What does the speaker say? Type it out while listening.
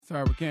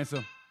Sorry with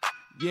cancer.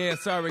 Yeah,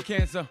 sorry with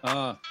cancer.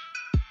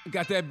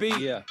 Got that beat?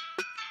 Yeah.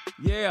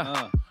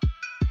 Yeah.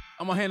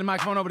 I'm gonna hand the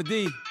microphone over to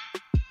D.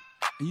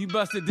 And you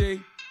bust it,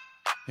 D.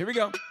 Here we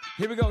go.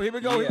 Here we go. Here we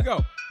go. Here we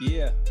go.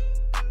 Yeah.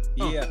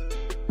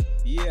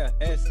 Yeah.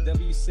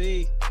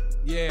 SWC.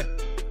 Yeah.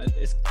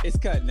 It's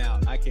cutting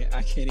out. I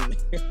can't even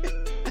hear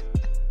it.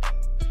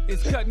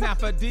 It's cutting out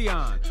for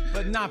Dion,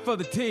 but not for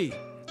the T.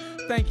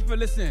 Thank you for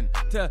listening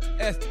to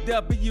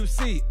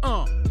SWC.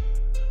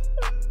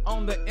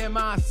 On the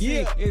MIC,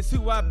 Yeah. It's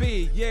who I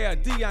be. Yeah,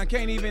 Dion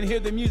can't even hear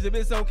the music,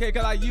 but it's okay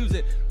cause I use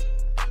it.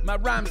 My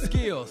rhyme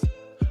skills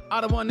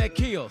are the one that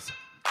kills.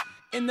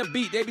 In the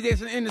beat, they be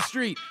dancing in the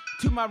street.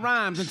 To my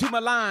rhymes and to my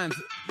lines,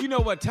 you know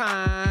what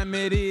time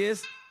it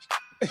is.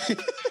 Okay,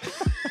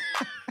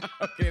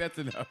 that's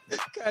enough.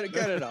 Cut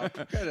it off.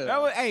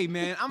 Hey,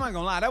 man, I'm not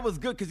gonna lie. That was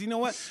good because you know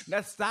what?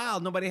 That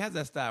style, nobody has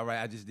that style,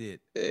 right? I just did.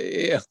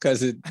 Yeah,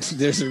 because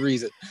there's a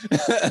reason.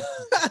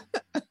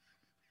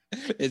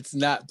 It's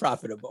not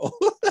profitable.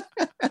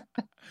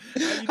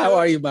 How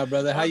are you, my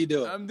brother? How you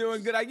doing? I'm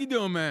doing good. How you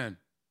doing, man?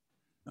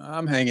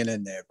 I'm hanging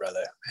in there,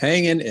 brother.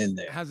 Hanging in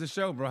there. How's the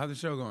show, bro? How's the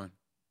show going?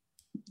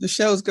 The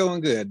show's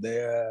going good.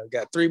 They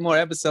got 3 more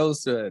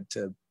episodes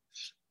to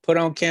put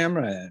on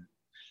camera, and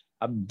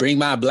I bring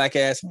my black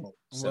ass home.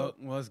 So,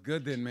 well, it's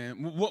good then, man.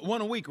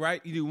 One a week,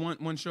 right? You do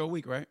one show a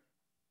week, right?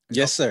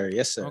 yes, sir.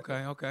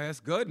 Okay, that's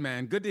good,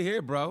 man. Good to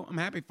hear, bro. I'm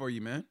happy for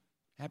you, man.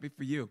 Happy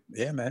for you.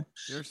 Yeah, man.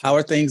 Seriously. How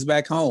are things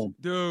back home?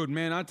 Dude,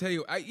 man, I'll tell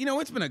you,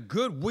 it's been a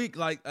good week.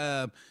 Like,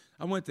 I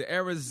went to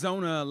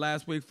Arizona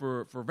last week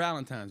for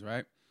Valentine's,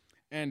 right?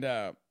 And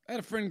I had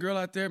a friend girl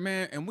out there,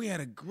 man, and we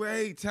had a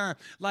great time.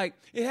 Like,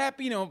 it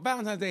happened,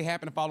 Valentine's Day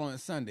happened to fall on a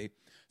Sunday.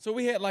 So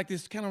we had like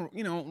this kind of,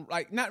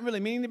 like not really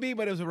meaning to be,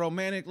 but it was a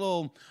romantic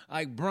little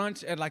like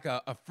brunch at like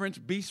a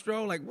French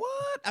bistro. Like,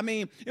 what? I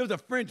mean, it was a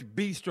French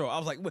bistro. I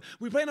was like,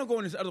 we plan on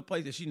going to this other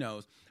place that she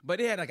knows,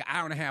 but it had like an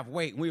hour and a half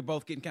wait, and we were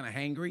both getting kind of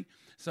hangry.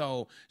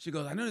 So she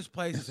goes, I know this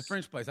place. It's a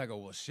French place. I go,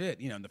 well, shit,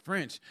 the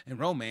French and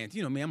romance.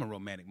 You know me, I'm a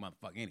romantic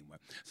motherfucker anyway.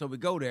 So we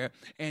go there,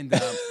 and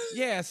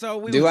yeah. So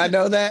we. Do I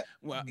know that?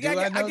 Well,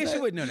 yeah, I guess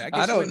you would know that.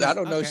 I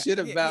don't know shit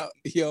about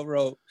your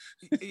role.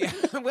 Yeah.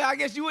 Well, I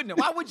guess you wouldn't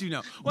know. Why would you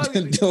know? Well,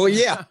 Oh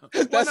yeah,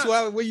 that's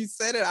why when you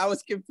said it, I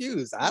was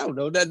confused. I don't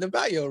know nothing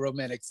about your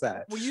romantic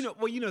side. Well, you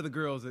know the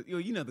girls.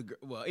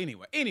 Well,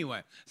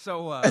 anyway.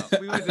 So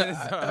we went to this.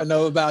 I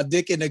know about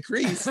Dick in the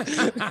Crease.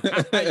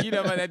 You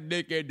know about that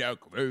Dick in the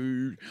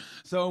Crease.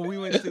 So we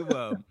went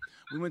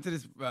to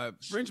this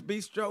French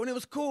bistro, and it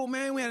was cool,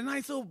 man. We had a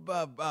nice little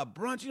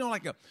brunch.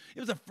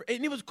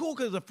 And it was cool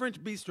because it was a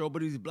French bistro,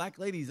 but these black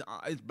ladies,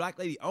 this black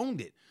lady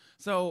owned it.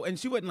 So, and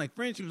she wasn't like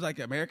French, she was like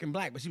American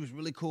black, but she was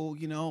really cool,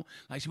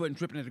 like she wasn't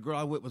tripping that the girl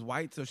I with was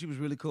white, so she was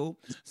really cool.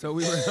 So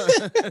we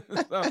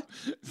were,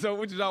 so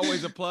which is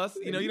always a plus.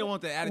 You don't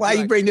want the attitude. Why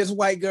you bring this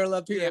white girl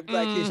up here at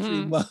Black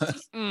History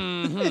Month?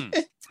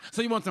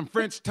 So you want some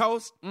French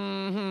toast?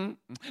 Mm-hmm.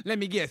 Let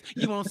me guess.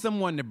 You want some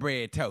Wonder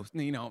Bread toast?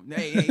 Hey, you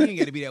ain't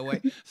got to be that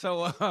way.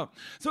 So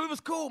it was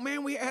cool,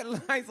 man. We had a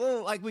nice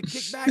little, like, we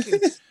kicked back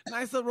and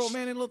nice little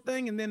romantic little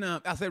thing. And then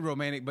I say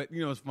romantic, but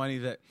it's funny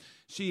that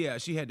she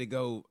had to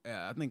go,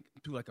 I think,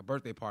 to like a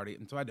birthday party,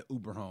 and so I had to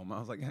Uber home. I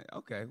was like, hey,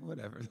 okay,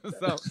 whatever.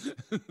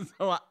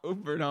 So I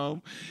Ubered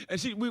home,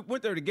 and we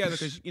went there together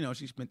because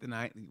she spent the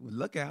night.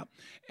 Look out,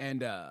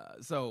 and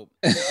so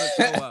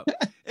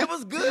it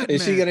was good.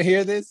 Is she gonna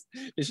hear this?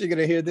 Is she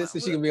gonna hear this?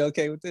 Is she gonna be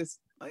okay with this?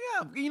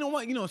 Yeah, you know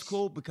what? It's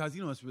cool because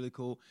it's really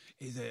cool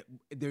is that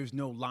there's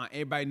no line.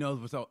 Everybody knows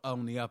what's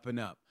on the up and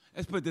up.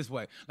 Let's put it this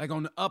way: like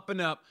on the up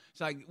and up,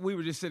 it's like we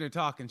were just sitting there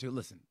talking to.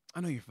 Listen,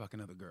 I know you're fucking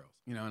other girls,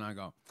 and I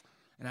go.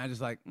 And I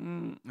just like,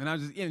 and I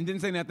just didn't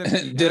say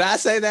nothing. Did I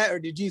say that or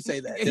did you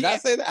say that? Did I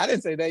say that? I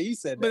didn't say that. You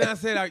said that. But then I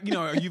said, are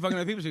you fucking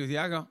other people? She goes,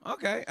 yeah. I go,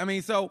 okay. I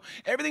mean, so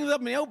everything was up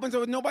in the open,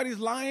 so nobody's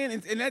lying.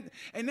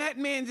 And that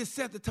man just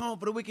set the tone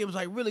for the weekend. It was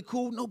like really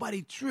cool.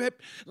 Nobody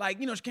tripped. Like,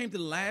 she came to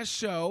the last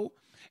show,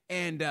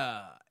 and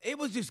it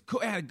was just cool.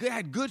 It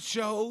had good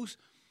shows.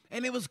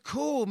 And it was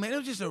cool, man. It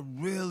was just a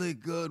really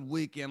good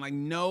weekend. Like,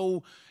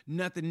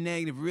 nothing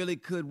negative. Really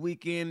good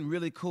weekend.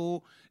 Really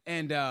cool.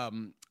 And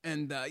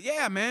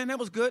yeah, man, that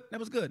was good. It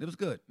was good.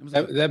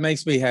 That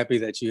makes me happy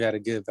that you had a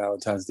good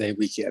Valentine's Day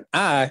weekend.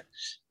 I,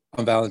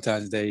 on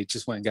Valentine's Day,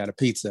 just went and got a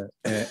pizza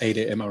and ate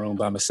it in my room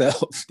by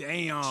myself.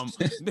 Damn.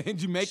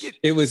 Did you make it?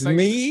 It was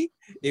me.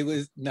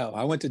 No,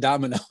 I went to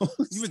Domino's.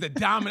 You went to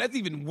Domino's. That's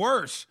even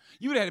worse.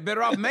 You would have had it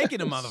better off making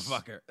a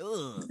motherfucker.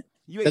 Ugh.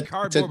 You ate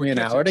cardboard. It took me an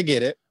hour to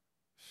get it.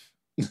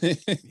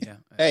 Yeah.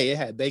 Hey, it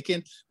had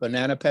bacon,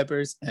 banana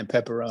peppers, and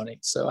pepperoni.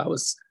 So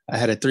I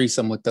had a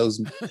threesome with those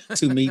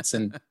 2 meats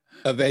and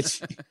a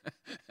veggie.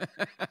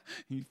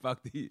 He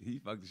fucked the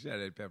shit out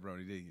of that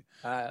pepperoni, didn't you?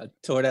 I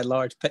tore that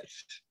large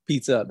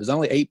pizza up. It was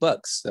only $8.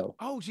 So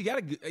she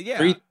got yeah.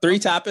 Three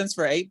toppings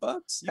for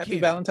 $8. Happy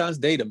Valentine's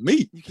Day to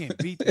me. You can't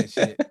beat that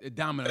shit at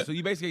Domino's. So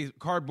you basically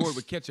cardboard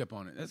with ketchup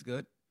on it. That's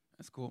good.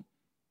 That's cool.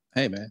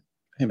 Hey man,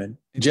 Hey man,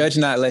 judge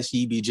not lest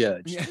ye be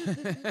judged. Yeah.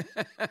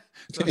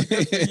 So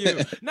good for you.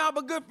 No,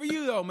 but good for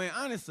you though, man.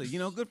 Honestly,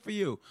 good for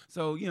you.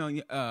 So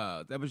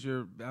that was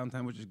your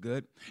Valentine, which is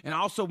good. And I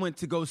also went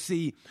to go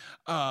see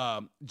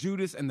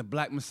Judas and the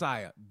Black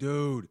Messiah,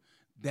 dude.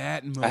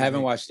 That movie. I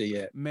haven't watched it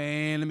yet.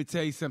 Man, let me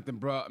tell you something,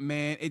 bro.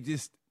 Man,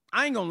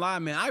 I ain't gonna lie,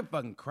 man. I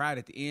fucking cried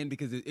at the end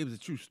because it was a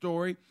true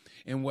story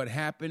and what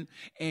happened.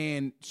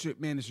 And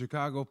man, the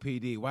Chicago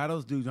PD, why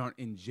those dudes aren't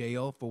in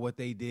jail for what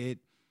they did?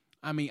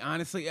 I mean,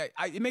 honestly,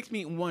 it makes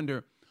me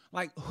wonder,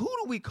 like, who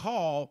do we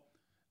call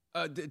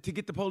to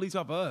get the police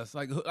off of us?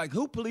 Like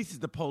who polices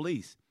the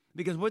police?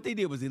 Because what they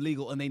did was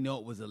illegal, and they know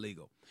it was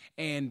illegal.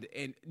 And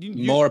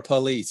more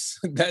police.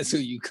 That's who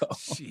you call.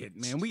 Shit,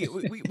 man, we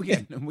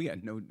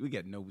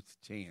got no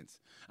chance.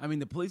 I mean,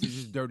 the police is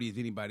just dirty as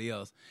anybody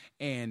else,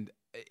 and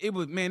it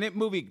was, man, that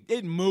movie,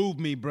 it moved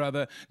me,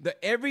 brother.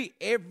 Every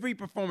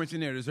performance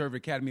in there deserved an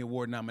Academy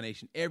Award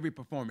nomination. Every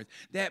performance.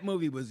 That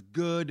movie was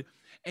good,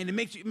 and it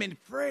makes you, man,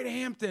 Fred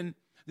Hampton,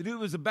 the dude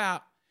was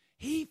about,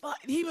 he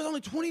was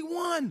only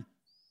 21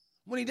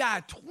 when he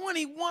died.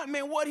 21,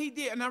 man, what he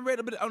did. And I read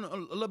a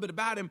little bit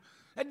about him.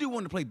 That dude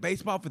wanted to play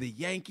baseball for the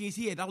Yankees.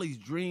 He had all these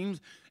dreams,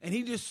 and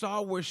he just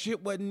saw where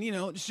shit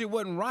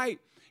wasn't right.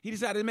 He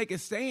decided to make a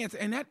stance,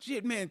 and that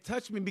shit, man,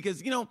 touched me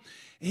because,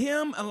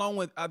 him along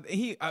with,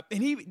 he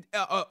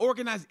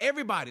organized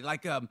everybody.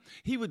 Like,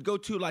 he would go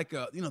to, like,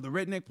 the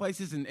redneck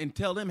places and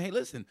tell them, hey,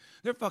 listen,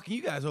 they're fucking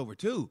you guys over,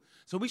 too.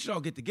 So we should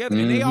all get together.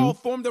 Mm-hmm. And they all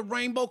formed the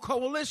Rainbow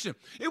Coalition.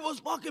 It was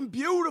fucking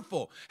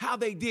beautiful how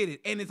they did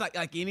it. And it's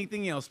like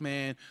anything else,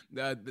 man.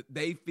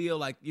 They feel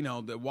like,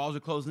 the walls are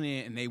closing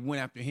in, and they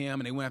went after him,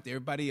 and they went after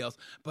everybody else.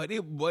 But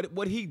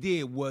what he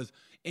did was,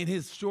 in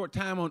his short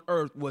time on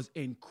Earth, was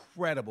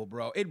incredible,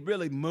 bro. It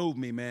really moved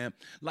me, man,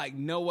 like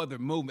no other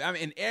movie. I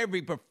mean, and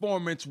every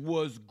performance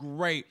was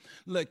great.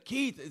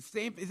 Lakeith, is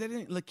that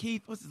it?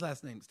 Lakeith? What's his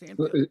last name?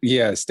 Stanfield?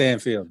 Yeah,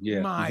 Stanfield.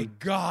 Yeah. My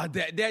God,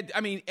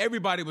 I mean,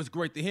 everybody was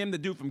great. To him, the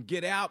dude from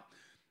Get Out.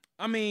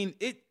 I mean,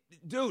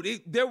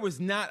 there was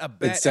not a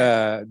bad. It's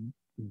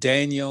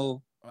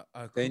Daniel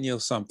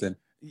something.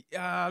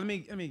 Let me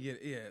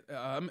get it.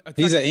 Yeah,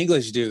 he's an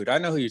English dude. I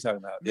know who you're talking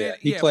about. Yeah,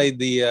 he played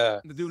the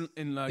dude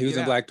in. He was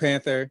in Black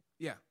Panther.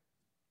 Yeah,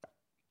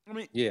 I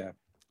mean, yeah.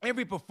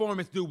 Every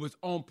performance, dude, was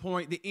on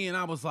point. The end,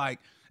 I was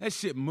like, that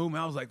shit moved me.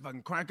 I was like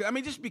fucking crying. I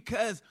mean, just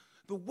because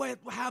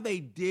how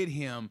they did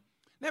him.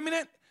 I mean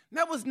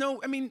that was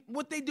no. I mean,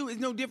 what they do is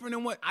no different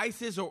than what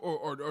ISIS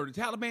or the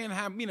Taliban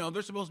have.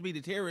 They're supposed to be the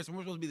terrorists, and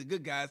we're supposed to be the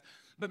good guys.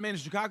 But man, in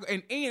Chicago,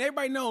 and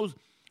everybody knows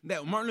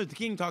that Martin Luther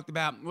King talked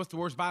about what's the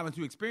worst violence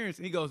you experienced,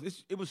 and he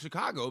goes, it was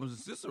Chicago, it was in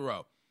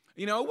Cicero.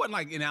 It wasn't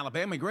like in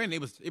Alabama. Granted,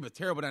 it was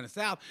terrible down the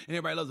South, and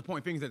everybody loves to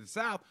point fingers at the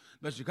South,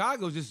 but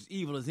Chicago's just as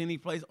evil as any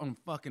place on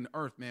fucking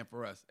earth, man,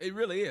 for us. It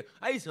really is.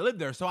 I used to live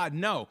there, so I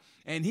know.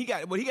 And he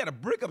got a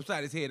brick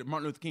upside his head,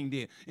 Martin Luther King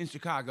did, in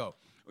Chicago.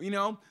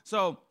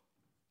 So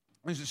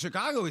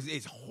Chicago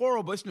is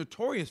horrible. It's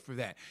notorious for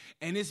that.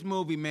 And this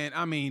movie, man,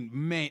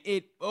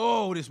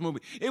 this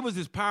movie, it was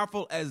as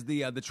powerful as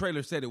the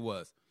trailer said it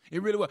was.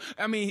 It really was.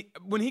 I mean,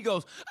 when he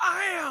goes,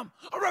 I am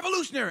a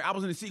revolutionary. I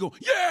was in the seat going,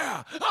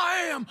 yeah,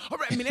 I am.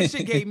 I mean, that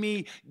shit gave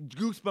me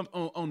goosebumps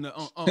on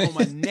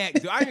my neck,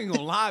 dude. I ain't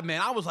gonna lie, man.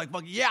 I was like,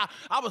 fuck yeah.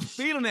 I was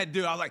feeling that,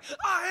 dude. I was like,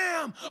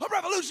 I am a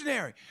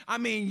revolutionary. I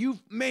mean, you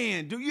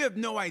have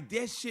no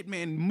idea. That shit,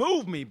 man,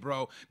 moved me,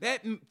 bro.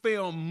 That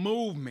film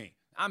moved me.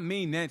 I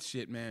mean that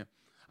shit, man.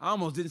 I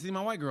almost didn't see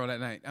my white girl that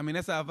night. I mean,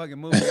 that's how I fucking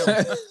moved.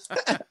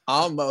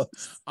 Almost.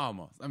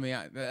 I mean,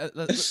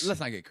 let's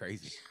not get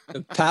crazy.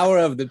 The power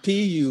of the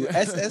PUSSY.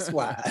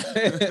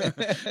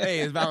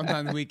 Hey, it's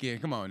Valentine's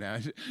weekend. Come on now.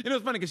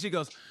 It's funny because she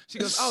goes,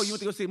 oh, you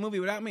want to go see a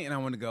movie without me? And I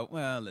want to go,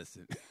 well,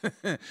 listen.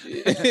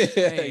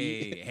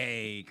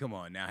 Hey, come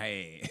on now.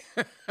 Hey.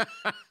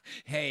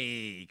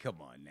 Hey,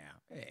 come on now.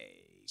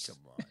 Hey, come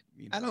on.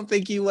 I don't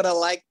think you would have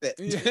liked it.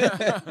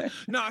 Yeah.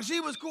 No, she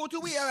was cool too.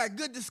 We had like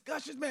good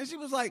discussions, man. She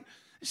was like,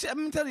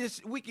 I'm telling you,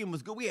 this weekend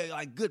was good. We had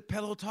like good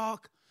pillow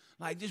talk,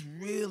 like just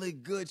really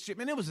good shit,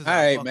 man. It was just all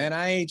right, man.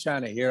 I ain't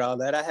trying to hear all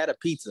that. I had a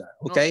pizza.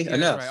 Okay,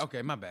 enough. Right.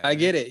 Okay, my bad. I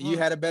get it. You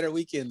had a better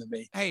weekend than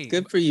me. Hey,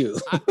 good for you.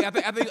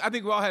 I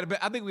think we all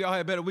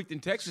had a better week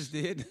than Texas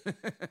did.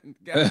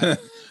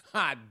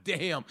 God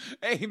damn.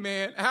 Hey,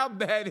 man, how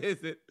bad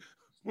is it?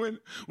 When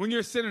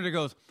your senator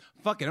goes,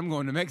 fuck it, I'm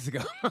going to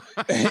Mexico.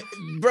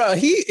 Bro,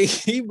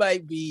 he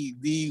might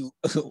be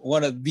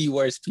one of the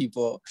worst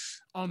people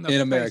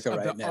in America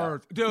right now.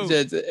 Earth. Dude.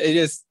 It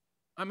just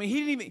I mean,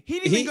 he didn't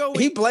even go.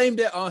 He blamed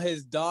it on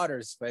his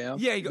daughters, fam.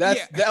 Yeah,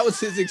 that was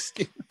his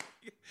excuse.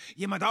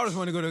 Yeah, my daughters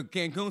want to go to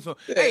Cancun, so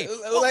hey,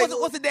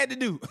 what's the dad to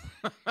do?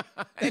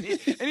 and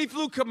he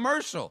flew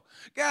commercial.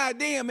 God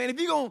damn, man!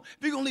 If you're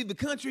gonna leave the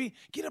country,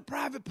 get a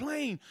private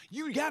plane.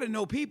 You gotta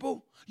know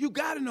people.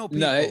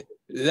 No,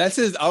 that's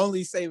his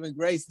only saving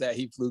grace that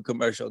he flew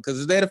commercial. Because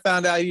if they'd have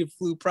found out he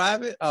flew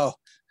private,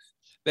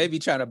 They be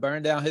trying to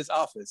burn down his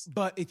office.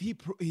 But if he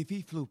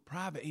flew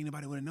private, ain't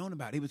nobody would have known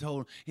about it. He was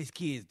told his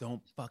kids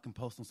don't fucking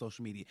post on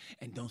social media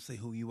and don't say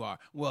who you are.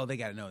 Well, they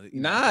got to know that.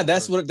 Nah,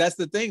 that's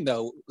the thing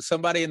though.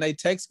 Somebody in their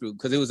text group,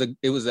 because it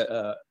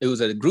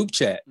was a group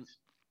chat,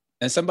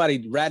 and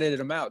somebody ratted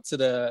him out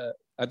to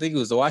I think it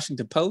was the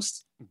Washington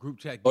Post group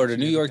chat or the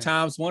New York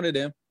Times. One of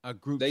them.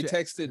 They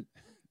texted.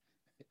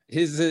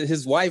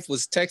 His wife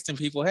was texting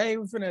people, "Hey,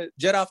 we're gonna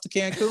jet off to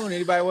Cancun.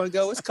 Anybody want to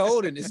go? It's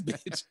cold in this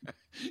bitch."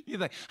 He's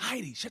like,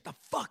 Heidi, shut the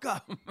fuck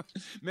up,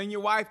 man.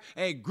 Your wife,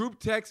 hey, group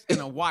text and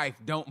a wife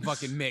don't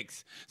fucking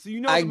mix. So you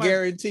know, I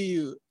guarantee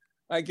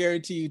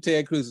you,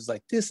 Ted Cruz was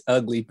like, "This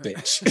ugly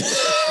bitch."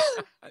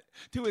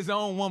 To his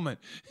own woman.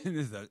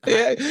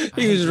 Yeah,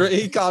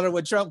 he called her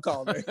what Trump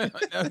called her.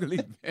 Ugly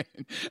man.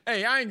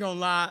 Hey, I ain't gonna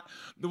lie.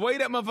 The way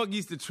that motherfucker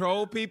used to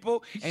troll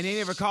people and they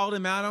never called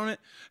him out on it,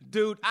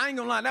 dude, I ain't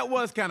gonna lie, that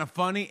was kind of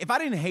funny. If I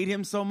didn't hate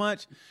him so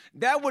much,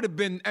 that would have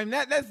been, I mean,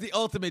 that's the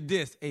ultimate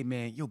diss. Hey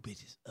man, your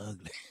bitch is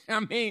ugly. I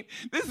mean,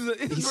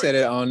 he said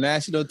it on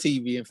national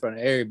TV in front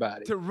of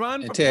everybody. To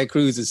run and Ted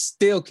Cruz is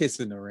still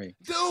kissing the ring.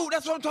 Dude,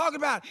 that's what I'm talking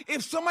about.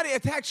 If somebody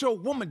attacks your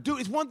woman,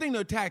 dude, it's one thing to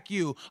attack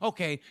you.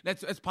 Okay,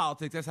 that's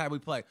politics. That's how we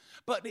play.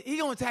 But he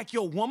gonna attack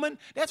your woman?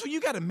 That's where you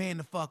got to man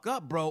the fuck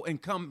up, bro,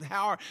 and come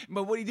hard.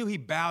 But what do? He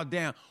bowed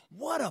down.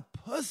 What a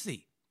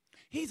pussy.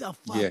 He's a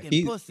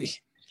fucking pussy.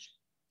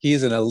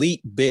 He's an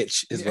elite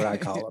bitch, is what I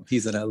call him.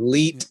 He's an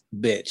elite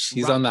bitch.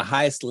 He's on the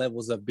highest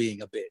levels of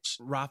being a bitch.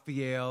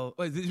 Raphael,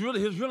 his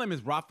real name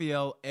is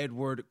Raphael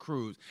Edward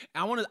Cruz.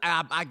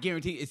 I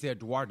guarantee it's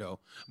Eduardo,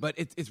 but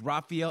it's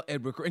Raphael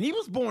Edward Cruz. And he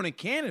was born in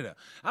Canada.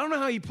 I don't know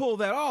how he pulled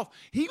that off.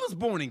 He was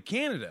born in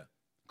Canada.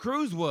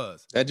 Cruz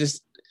was. That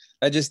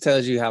just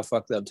tells you how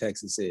fucked up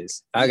Texas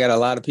is. I got a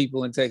lot of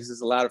people in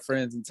Texas, a lot of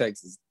friends in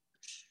Texas.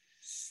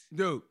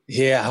 Dude.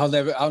 Yeah,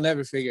 I'll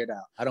never figure it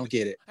out. I don't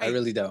get it. Hey, I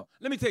really don't.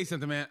 Let me tell you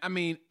something, man. I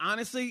mean,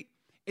 honestly,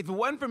 if it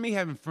wasn't for me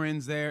having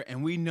friends there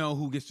and we know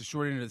who gets the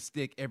short end of the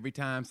stick every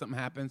time something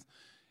happens,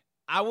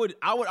 I would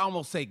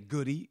almost say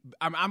goody.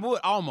 I would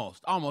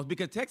almost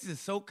because Texas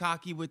is so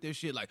cocky with their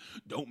shit. Like,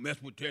 don't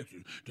mess with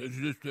Texas.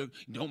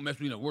 Don't mess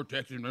with we're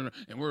Texas and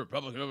we're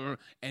Republican.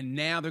 And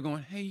now they're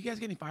going, hey, you guys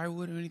get any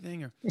firewood or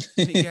anything or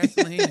any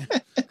gasoline?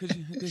 Cause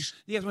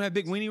you guys want to have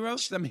big weenie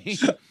roasts? I mean,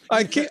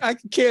 I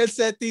can't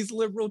set these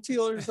liberal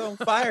tillers on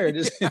fire.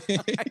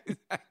 Exactly.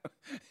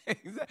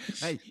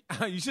 Hey,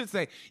 you should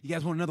say, you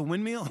guys want another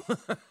windmill?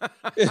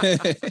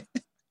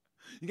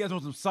 You guys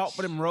want some salt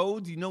for them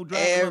roads? You know,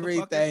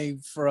 everything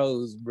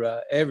froze,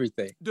 bro.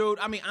 Everything, dude.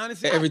 I mean,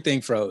 honestly, everything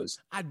froze.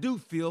 I do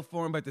feel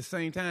for him, but at the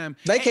same time,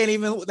 they can't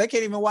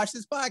even watch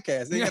this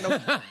podcast. They got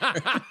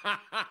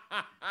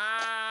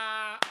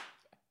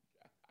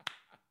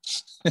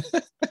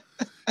no.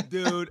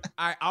 Dude,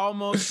 I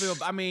almost feel.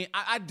 I mean,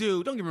 I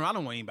do. Don't get me wrong. I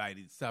don't want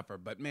anybody to suffer,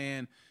 but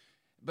man.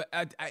 But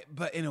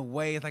but in a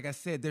way, like I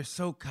said, they're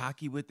so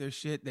cocky with their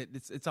shit that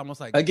it's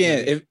almost like,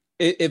 again,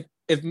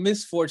 if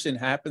misfortune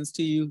happens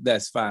to you,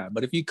 that's fine.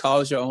 But if you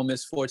cause your own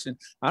misfortune,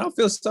 I don't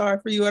feel sorry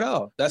for you at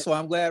all. That's why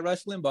I'm glad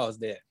Rush Limbaugh's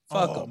dead.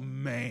 Fuck him. Oh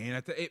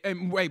man!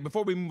 And wait,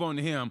 before we move on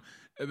to him,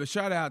 a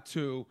shout out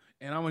to,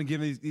 and I want to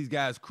give these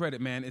guys credit,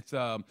 man. It's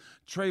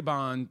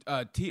Traebon,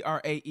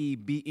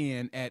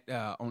 Traebn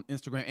on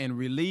Instagram, and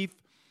Relief.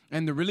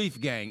 And the Relief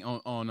Gang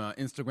on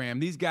Instagram.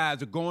 These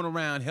guys are going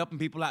around helping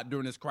people out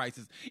during this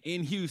crisis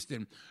in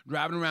Houston,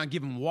 driving around,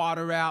 giving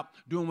water out,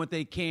 doing what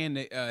they can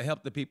to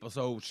help the people.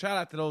 So shout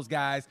out to those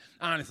guys.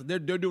 Honestly, they're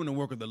doing the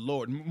work of the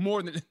Lord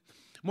more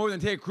than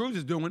Ted Cruz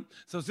is doing.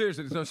 So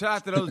seriously, so shout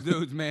out to those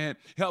dudes, man,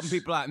 helping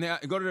people out. Now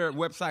go to their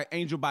website,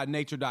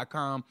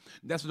 angelbynature.com.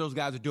 That's what those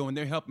guys are doing.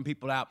 They're helping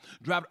people out,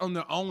 driving on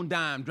their own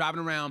dime, driving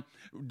around,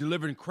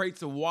 delivering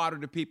crates of water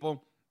to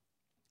people.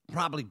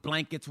 Probably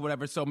blankets,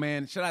 whatever. So,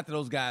 man, shout out to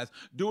those guys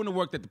doing the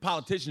work that the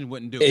politicians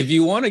wouldn't do. If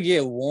you want to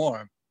get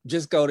warm,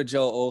 just go to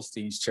Joel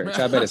Osteen's church.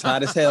 I bet it's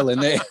hot as hell in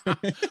there.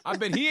 I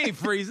bet he ain't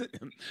freezing.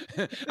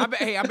 I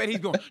bet he's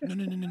going,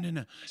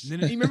 no.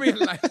 You remember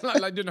like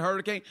during the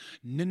hurricane?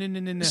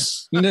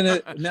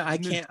 No, I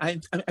can't.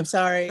 I'm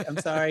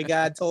sorry.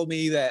 God told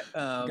me that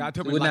God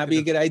told me it would not be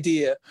a good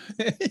idea.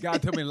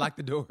 God told me to lock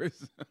the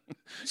doors.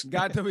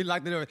 God told me to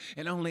lock the doors.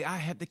 And only I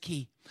have the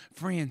key.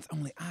 Friends,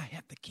 only I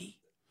have the key.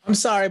 I'm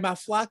sorry, my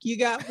flock, you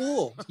got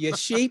wool. Your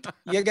sheep,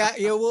 you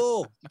got your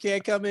wool. You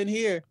can't come in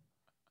here.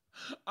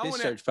 This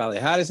church probably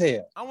hot as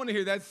hell. I want to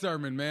hear that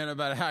sermon, man,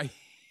 about how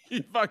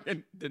he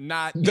fucking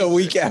denied the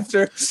week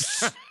after.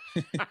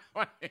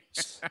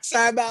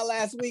 Sorry about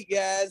last week,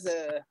 guys.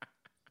 I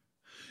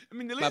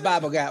mean, my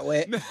Bible got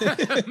wet.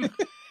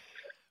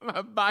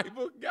 My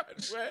Bible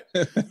got wet.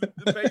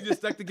 The pages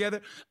stuck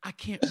together. I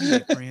can't read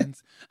it,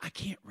 friends. I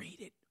can't read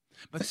it.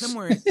 But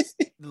somewhere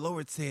the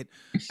Lord said,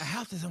 a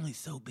house is only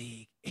so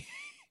big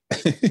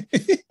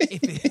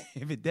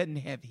if it doesn't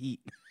have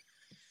heat.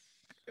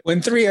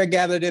 When 3 are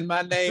gathered in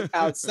my name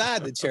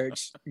outside the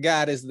church,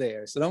 God is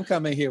there. So don't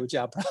come in here with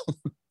y'all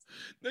problems.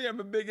 They have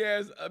a big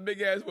ass. What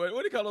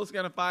do you call those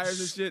kind of fires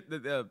and shit? What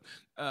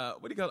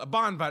do you call it? A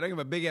bonfire? They have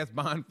a big ass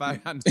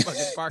bonfire out in the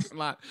fucking parking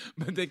lot,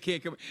 but they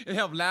can't come. They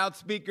have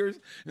loudspeakers.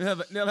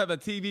 They'll have a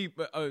TV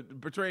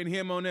portraying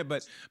him on it,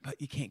 but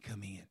you can't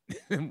come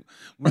in.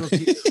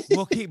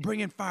 we'll keep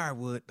bringing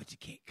firewood, but you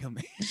can't come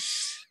in.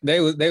 They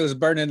was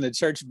burning the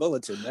church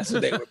bulletin. That's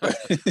what they were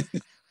burning.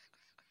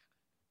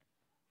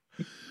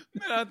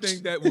 Man, I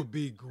think that would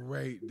be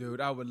great, dude.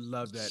 I would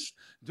love that.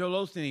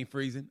 Joel Osteen ain't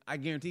freezing. I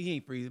guarantee he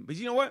ain't freezing. But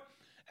you know what?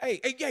 Hey,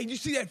 you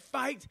see that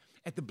fight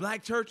at the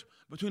black church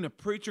between the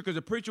preacher? Because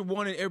the preacher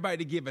wanted everybody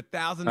to give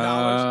 $1,000.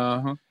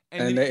 Uh-huh.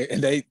 And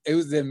it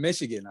was in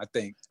Michigan, I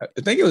think.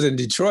 I think it was in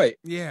Detroit,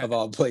 of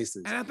all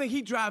places. And I think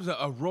he drives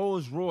a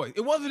Rolls Royce.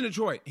 It wasn't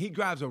Detroit. He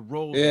drives a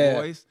Rolls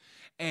Royce.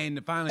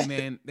 And finally,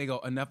 man, they go,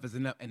 enough is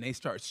enough. And they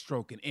start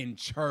stroking in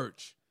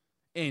church.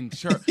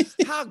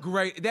 How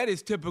great. That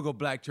is typical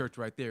black church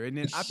right there. And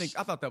then I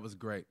thought that was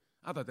great.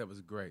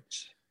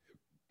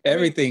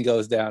 Everything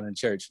goes down in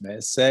church,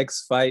 man.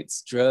 Sex,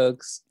 fights,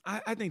 drugs.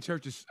 I think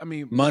churches,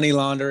 money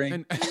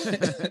laundering.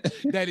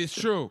 That is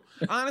true.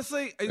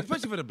 Honestly,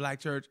 especially for the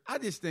black church, I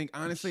just think,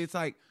 honestly, it's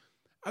like,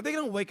 are they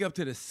going to wake up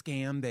to the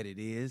scam that it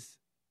is?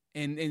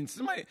 And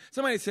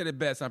somebody said it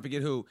best, I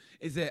forget who,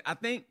 is that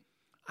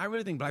I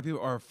really think black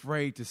people are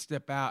afraid to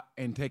step out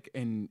and take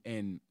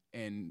and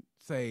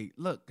say,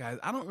 look, guys,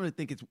 I don't really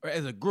think it's,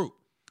 as a group,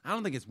 I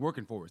don't think it's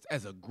working for us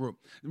as a group.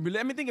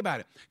 Let me think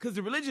about it. Because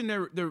the religion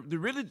that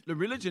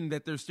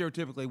they're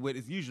stereotypically with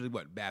is usually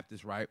what?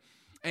 Baptist, right?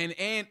 And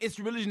it's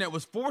a religion that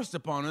was forced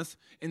upon us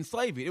in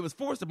slavery. It was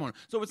forced upon us.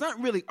 So it's not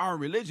really our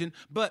religion,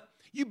 but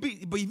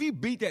if you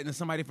beat that into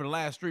somebody for the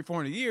last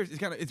 300-400 years,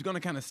 it's going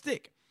to kind of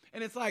stick.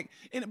 And it's like,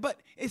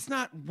 but it's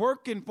not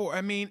working for.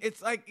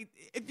 It's like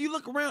if you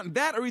look around,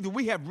 that or either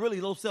we have really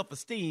low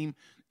self-esteem,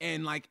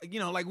 and like we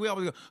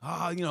always go,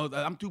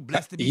 I'm too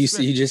blessed to be.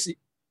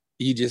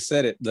 You just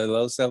said it. The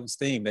low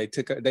self-esteem. They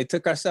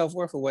took our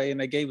self-worth away, and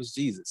they gave us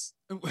Jesus.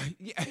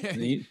 Yeah.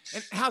 And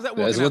how's that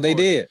working? That's what they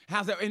did.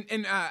 How's that?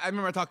 And I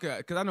remember I talked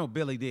because I know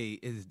Billy D.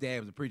 His dad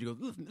was a preacher. He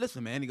goes,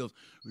 listen, man. He goes,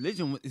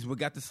 religion is what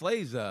got the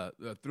slaves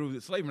through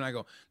the slavery. And I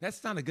go,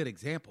 that's not a good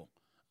example.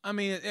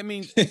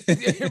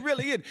 It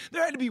really is.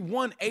 There had to be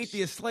one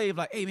atheist slave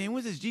like, hey, man,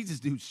 when's this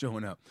Jesus dude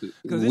showing up?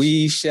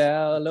 We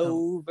shall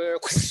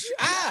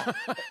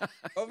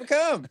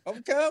overcome.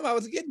 I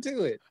was getting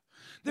to it.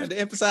 To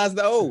emphasize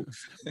the O.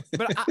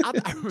 But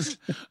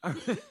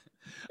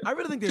I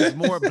really think there's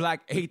more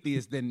black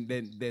atheists than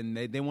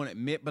they want to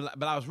admit.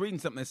 But I was reading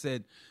something that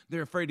said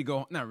they're afraid to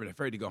go, not really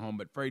afraid to go home,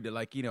 but afraid to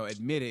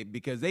admit it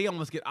because they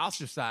almost get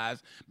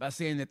ostracized by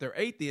saying that they're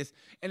atheists.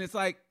 And it's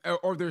like,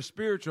 or they're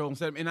spiritual.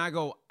 And I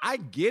go, I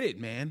get it,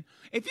 man.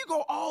 If you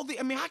go how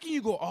can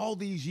you go all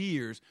these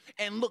years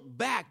and look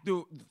back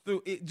through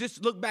it,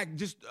 just look back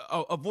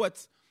of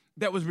what's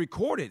that was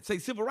recorded, say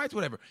civil rights,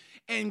 whatever,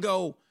 and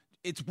go,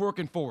 it's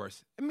working for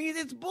us.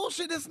 It's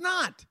bullshit. It's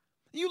not.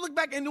 You look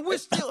back, and we're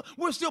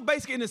still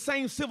basically in the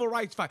same civil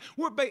rights fight.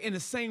 We're in the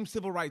same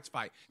civil rights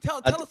fight.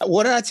 Tell us.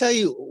 What did I tell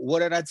you? What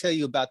did I tell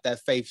you about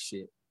that faith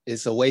shit?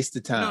 It's a waste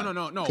of time.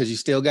 No. Because you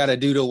still got to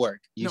do the work.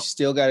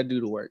 Still got to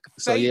do the work.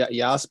 So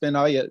y'all spend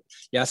all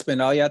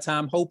your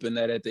time hoping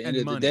that at the end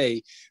of the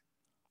day,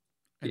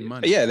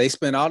 they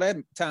spend all that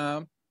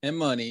time and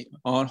money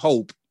on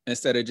hope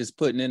instead of just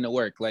putting in the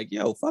work. Like,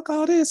 fuck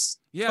all this.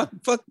 Yeah.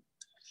 Fuck.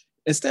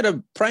 Instead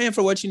of praying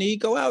for what you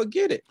need, go out and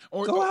get it.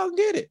 Go out and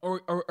get it.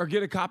 Or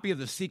get a copy of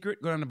The Secret.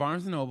 Go down to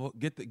Barnes & Noble.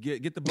 Get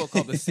the book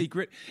called The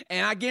Secret.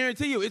 And I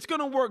guarantee you, it's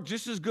going to work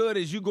just as good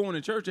as you going to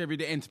church every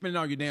day and spending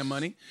all your damn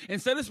money.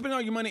 Instead of spending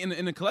all your money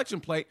in the collection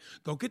plate,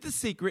 go get The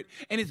Secret.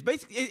 And it's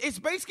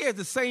basically has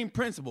the same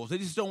principles. It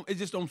just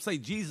don't say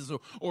Jesus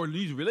or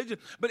use religion.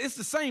 But it's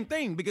the same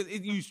thing because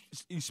you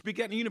speak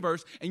out in the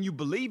universe and you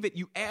believe it.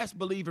 You ask,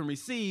 believe, and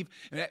receive.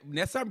 And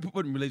that's not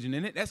putting religion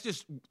in it. That's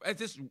just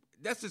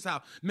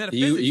how metaphysics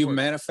you work.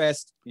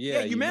 manifest.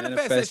 Yeah, you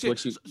manifest that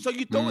shit. So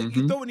you throw it, Mm-hmm.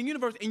 you throw it in the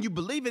universe, and you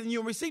believe it, and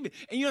you receive it,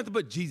 and you don't have to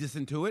put Jesus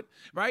into it,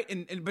 right?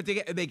 But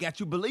they got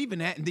you believing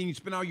that, and then you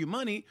spend all your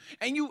money,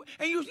 and you're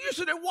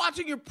sitting there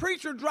watching your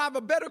preacher drive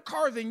a better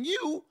car than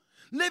you.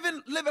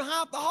 Living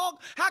high off the hog.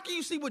 How can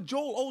you see what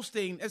Joel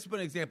Osteen? Let's put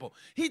an example.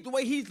 The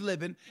way he's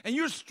living, and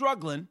you're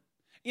struggling.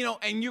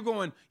 And you're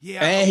going,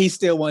 yeah. And he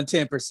still won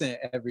 10%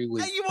 every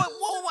week. And you want,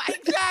 whoa,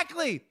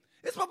 exactly.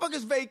 This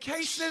motherfucker's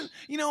vacation,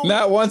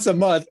 Not once a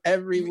month,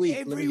 every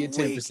week. Let me get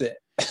 10%.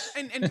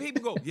 And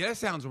people go, yeah, that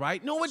sounds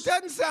right. No, it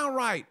doesn't sound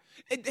right.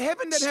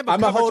 Heaven doesn't have a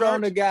I'm going to hold charge.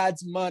 on to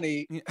God's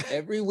money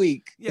every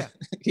week. Yeah.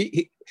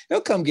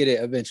 He'll come get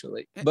it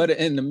eventually. But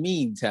in the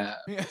meantime,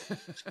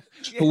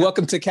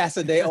 welcome to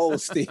Casa de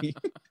Osteen.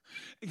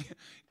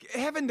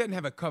 Heaven doesn't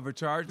have a cover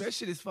charge. That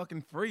shit is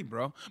fucking free,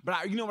 bro.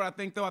 But you know what I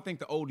think, though? I think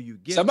the older you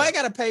get... Somebody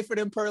got to pay for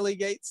them pearly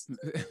gates.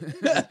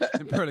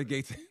 Them pearly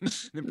gates.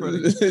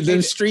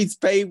 Them streets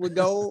paved with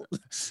gold.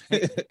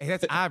 Hey,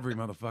 that's ivory,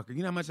 motherfucker. You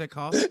know how much that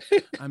costs?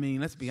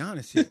 Let's be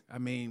honest here.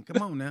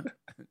 Come on now.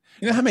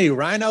 You know how many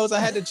rhinos I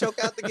had to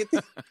choke out to get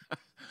this?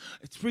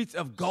 Streets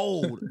of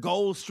gold.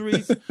 Gold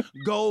streets.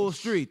 Gold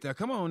streets. Now,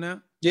 come on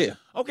now. Yeah.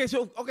 Okay,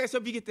 so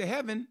if you get to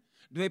heaven,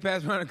 do they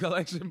pass around a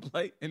collection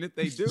plate? And if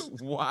they do,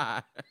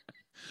 why?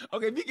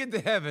 Okay, if you get to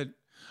heaven,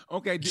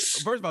 okay,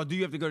 first of all, do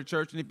you have to go to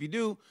church? And if you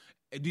do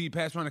you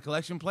pass around a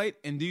collection plate?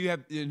 And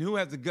who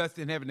has the guts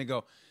in heaven to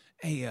go,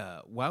 hey,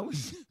 why we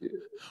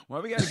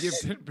got to give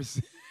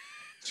 10%?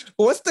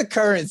 What's the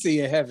currency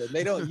in heaven?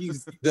 They don't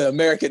use the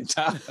American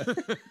dollar.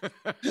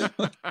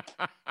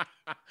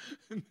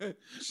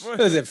 What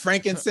is it,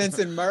 frankincense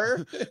and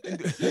myrrh?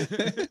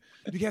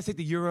 You guys take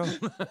the euro?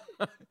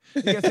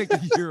 You guys take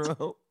the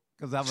euro?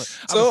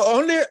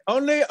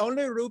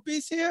 Only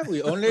rupees here?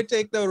 We only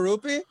take the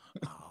rupee?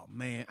 Oh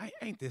man,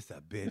 ain't this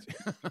a bitch?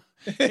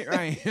 Here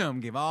I am,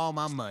 give all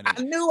my money.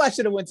 I knew I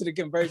should have went to the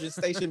conversion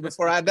station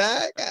before I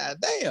died. God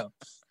damn.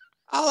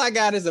 All I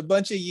got is a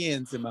bunch of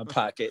yens in my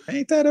pocket.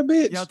 Ain't that a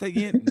bitch? Y'all take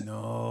yen?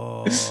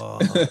 No.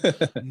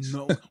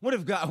 No. What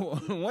if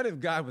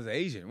God was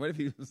Asian? What if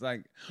he was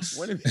like,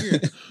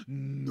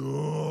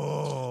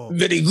 no.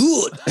 Very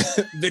good.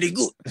 Very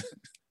good.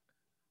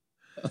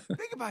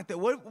 Think about that.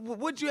 What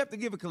would you have to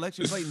give a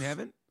collection plate in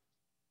heaven?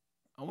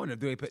 I wonder if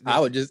they put. I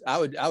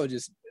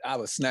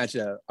would snatch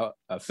a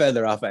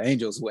feather off an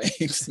angel's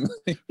wings.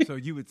 So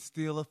you would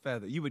steal a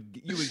feather. You would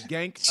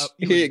gank.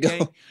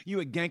 You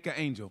would gank an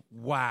angel.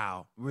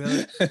 Wow,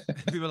 really?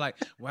 People are like,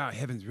 wow,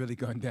 heaven's really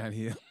gone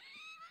downhill.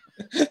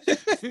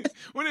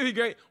 Wouldn't it be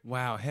great?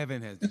 Wow,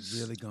 heaven has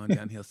really gone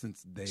downhill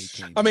since they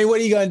came. I mean, what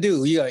are you gonna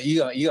do? You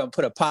gonna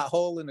put a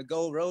pothole in the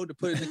gold road to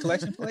put it in the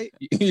collection plate?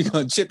 You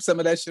gonna chip some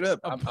of that shit up?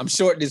 I'm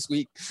short this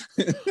week.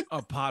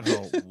 A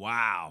pothole.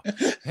 Wow,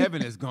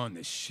 heaven has gone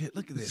to shit.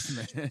 Look at this,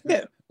 man.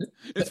 Yeah.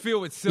 It's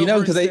filled with silver.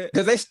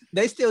 Because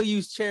they still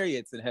use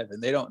chariots in heaven.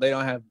 They don't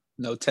have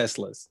no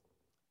Teslas.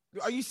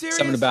 Are you serious?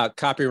 Something about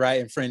copyright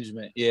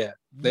infringement. Yeah.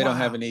 They don't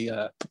have any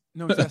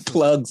no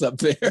plugs up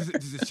there.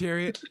 Just a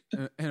chariot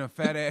and a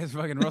fat ass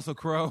fucking Russell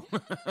Crowe.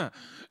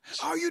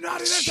 Are you not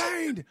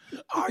entertained?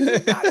 Are you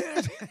not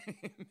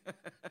entertained?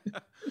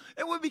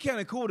 It would be kind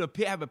of cool to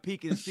have a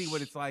peek and see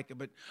what it's like.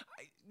 But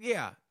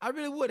I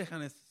really would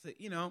kind of,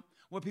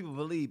 what people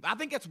believe. I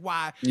think that's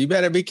why. You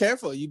better be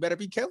careful. You better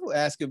be careful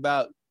asking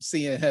about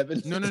seeing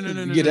heaven. No.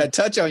 You get that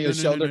touch on your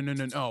shoulder.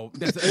 No.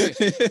 That's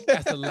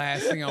the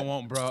last thing I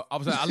want, bro.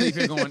 I leave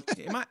here going,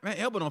 my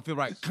elbow don't feel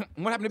right.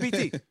 What happened to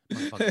BT?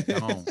 Motherfucker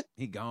gone.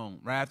 He gone.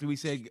 Right after we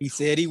said. He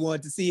said he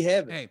wanted to see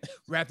heaven. Hey,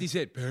 right after he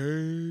said,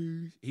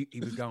 peace, he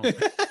was gone.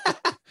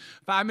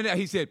 5 minutes,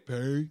 he said,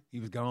 "Pay." He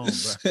was gone,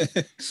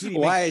 bro.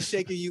 Why is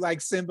shaking you like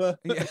Simba?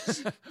 Yeah.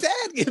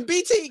 Dad,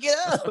 BT, get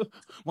up.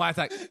 Why it's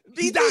like,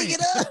 BT,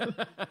 get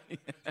up.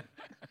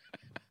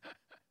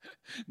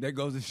 There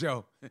goes the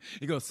show.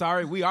 He goes,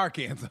 sorry, we are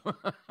canceled.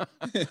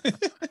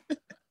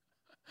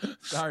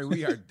 Sorry,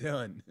 we are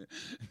done.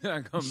 Then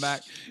I come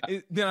back.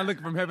 Then I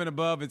look from heaven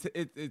above.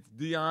 It's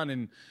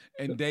Dion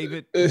and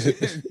David.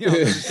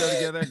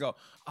 Together and go,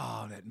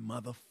 oh, that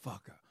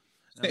motherfucker.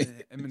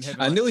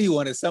 I knew he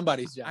wanted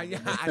somebody's job.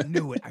 I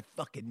knew it. I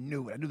fucking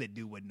knew it. I knew that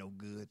dude wasn't no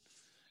good.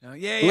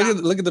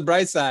 Look at the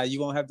bright side. You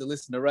won't have to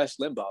listen to Rush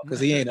Limbaugh because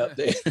he ain't up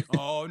there.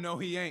 Oh, no,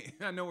 he ain't.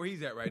 I know where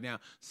he's at right now.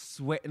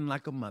 Sweating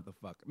like a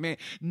motherfucker. Man,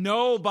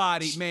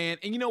 nobody, man.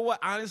 And you know what?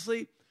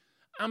 Honestly,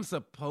 I'm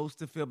supposed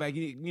to feel bad.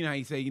 You know how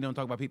you say you don't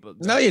talk about people.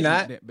 No, you're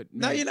not. But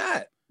no, you're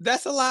not.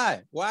 That's a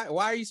lie. Why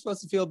are you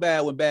supposed to feel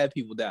bad when bad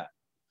people die?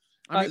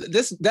 I mean,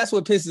 that's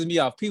what pisses me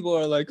off. People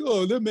are like,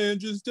 "Oh, that man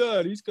just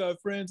died. He's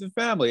got friends and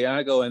family." And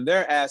I go, and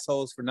they're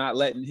assholes for not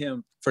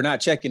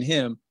checking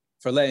him,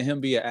 for letting him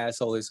be an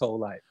asshole his whole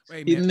life.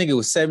 The nigga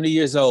was 70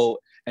 years old,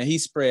 and he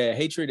spread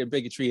hatred and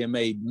bigotry and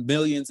made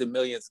millions and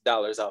millions of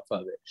dollars off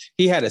of it.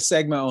 He had a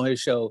segment on his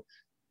show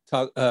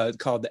called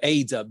the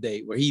AIDS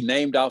Update, where he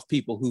named off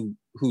people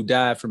who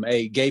died from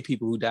AIDS, gay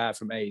people who died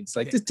from AIDS.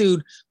 Like, this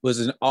dude was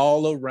an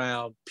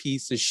all-around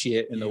piece of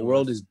shit, and the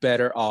world is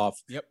better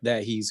off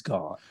that he's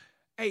gone.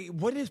 Hey,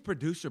 wasn't his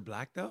producer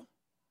black though?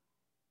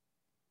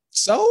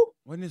 So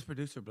wasn't his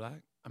producer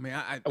black? I mean,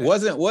 I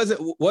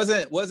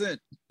wasn't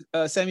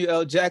Samuel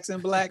L.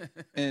 Jackson black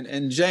and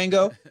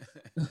Django?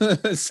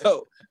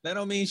 So that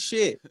don't mean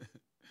shit.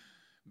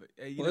 But,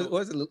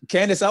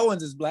 Candace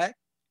Owens is black.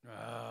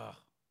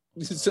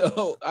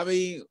 So I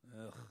mean,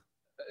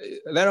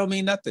 that don't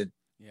mean nothing.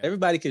 Yeah.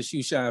 Everybody can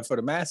shoe shine for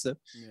the massa.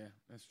 Yeah,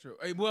 that's true.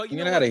 Hey, well,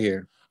 get out of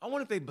here. I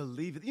wonder if they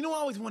believe it. You know, I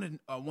always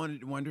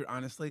wondered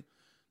honestly.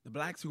 The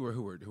blacks who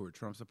are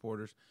Trump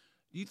supporters,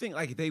 do you think,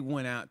 like, if they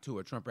went out to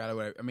a Trump rally, or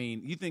whatever, I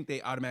mean, you think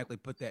they automatically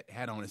put that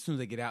hat on as soon as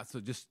they get out? So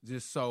just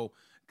so,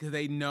 because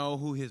they know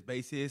who his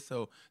base is,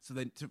 so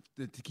then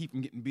to keep him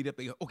getting beat up,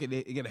 they go, okay,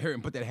 they got to hurry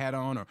and put that hat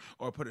on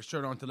or put a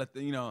shirt on to let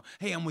them,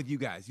 hey, I'm with you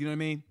guys. You know what I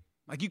mean?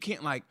 Like, you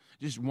can't, like,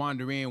 just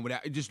wander in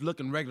without just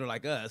looking regular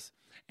like us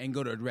and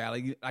go to a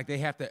rally. Like, they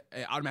have to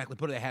automatically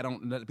put a hat on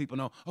and let the people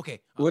know,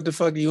 okay. What the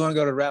fuck do you want to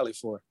go to rally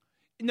for?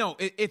 No,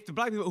 if the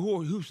black people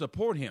who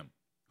support him,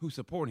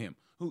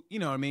 who you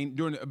know what I mean,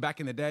 back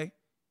in the day.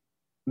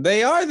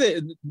 They are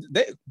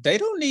they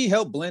don't need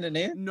help blending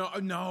in. No.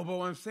 But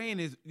what I'm saying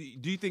is,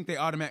 do you think they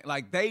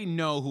like they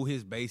know who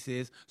his base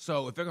is?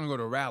 So if they're gonna go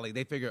to a rally,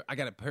 they figure I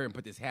got to hurry and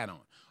put this hat on.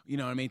 You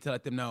know what I mean? To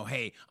let them know,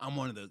 hey, I'm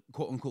one of the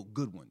quote unquote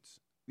good ones.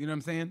 You know what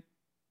I'm saying?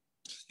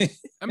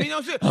 I mean,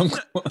 no shit.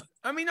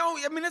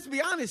 Let's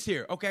be honest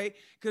here, okay?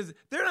 Because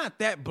they're not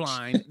that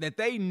blind that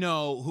they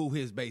know who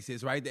his base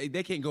is, right?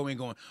 They can't go in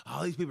going,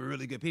 oh, these people are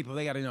really good people.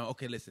 They got to know,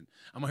 okay, listen,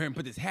 I'm going to hurry and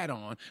put this hat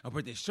on or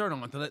put this shirt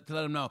on to let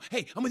them know,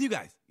 hey, I'm with you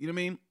guys. You know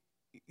what I mean?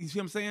 You see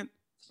what I'm saying?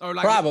 Or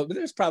like, I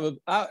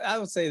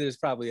would say there's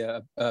probably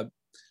a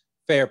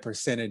fair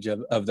percentage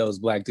of those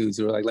black dudes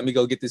who are like, let me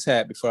go get this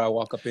hat before I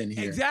walk up in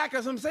here. Exactly,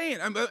 that's what I'm saying.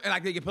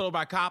 Like they get pulled over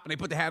by a cop and they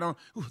put the hat on.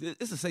 Ooh,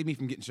 this will save me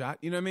from getting shot.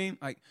 You know what I mean?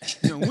 Like,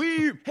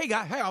 hey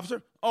guy, hey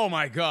officer. Oh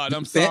my God,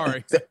 I'm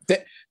sorry.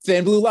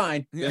 Thin blue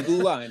line. Thin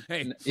blue line.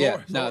 Hey,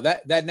 no,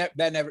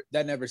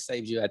 that never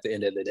saves you at the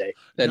end of the day.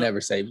 Never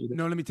saves you.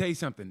 No, let me tell you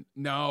something.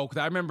 No, because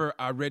I remember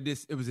I read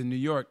this. It was in New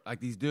York. Like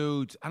these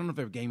dudes, I don't know if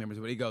they were gang members,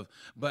 but he goes,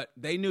 but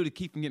they knew to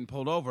keep from getting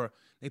pulled over.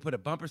 They put a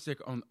bumper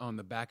sticker on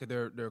the back of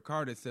their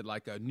car that said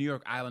like New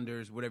York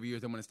Islanders, whatever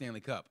years they won a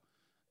Stanley Cup.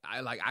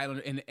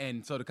 Islander,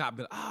 and so the cop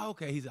be like, oh,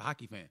 okay, he's a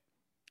hockey fan.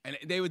 And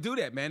they would do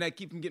that, man. That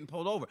keep them getting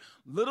pulled over.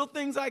 Little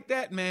things like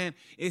that, man.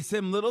 It's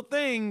some little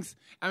things.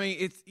 I mean,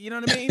 it's, you know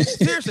what I mean?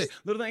 Seriously,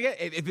 little thing.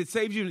 If it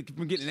saves you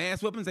from getting an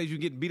ass whooping, saves you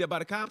getting beat up by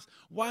the cops,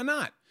 why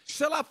not?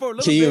 Sell out for a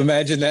little bit. Can you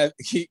imagine that?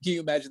 Can you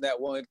imagine that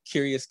one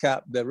curious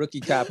cop, the rookie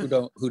cop who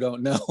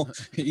don't know?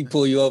 He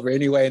pull you over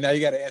anyway, and now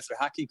you got to answer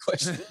hockey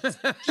questions.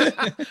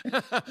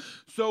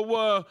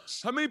 So,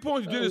 how many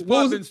points did his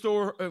Putman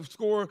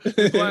score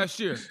last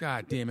year?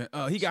 God damn it!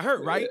 He got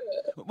hurt, right?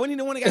 When he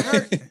the one that got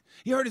hurt?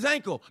 He hurt his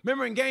ankle.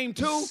 Remember in game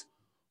 2?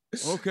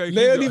 Okay.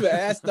 They don't even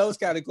ask those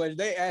kind of questions.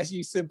 They ask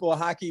you simple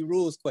hockey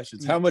rules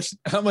questions. How much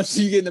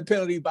do you get in the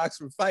penalty box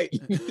for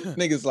fighting?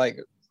 Niggas like,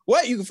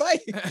 what? You can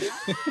fight?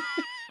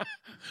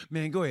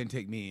 Man, go ahead and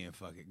take me in.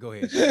 Fuck it. Go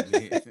ahead. And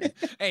take me in.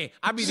 Hey,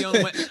 I'd be the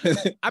only one.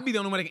 I'd be the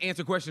only one that can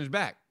answer questions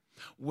back.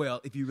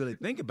 Well, if you really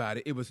think about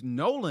it, it was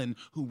Nolan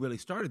who really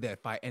started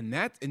that fight,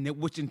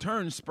 which in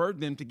turn spurred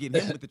them to get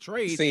him with the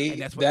trade. See,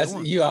 and that's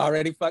you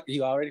already fucked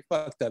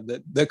up.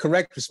 The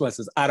correct response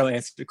is, I don't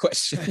answer the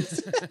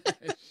questions.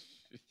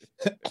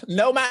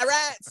 Know my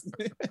rights.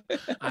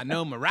 I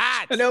know my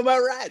rights. I know my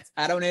rights.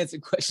 I don't answer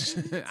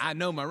questions. I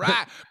know my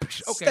rights.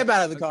 Okay. Step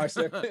out of the car,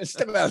 sir.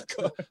 Step out of the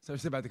car. So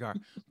step out of the car.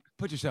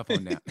 Put your cell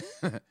phone down.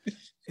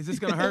 Is this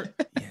gonna hurt?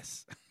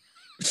 Yes.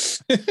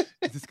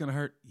 Is this gonna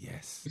hurt?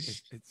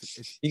 Yes.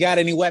 It's... You got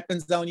any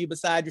weapons on you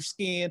beside your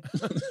skin?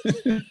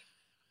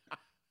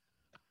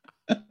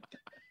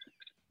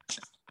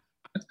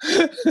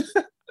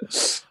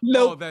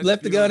 Nope.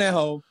 Left the gun at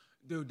home.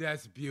 Dude,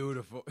 that's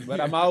beautiful. But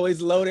I'm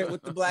always loaded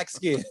with the black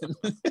skin.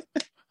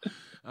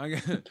 I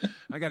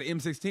got an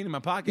M16 in my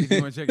pocket if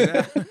you want to check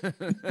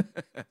it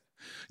out.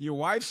 Your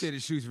wife said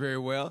it shoots very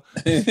well.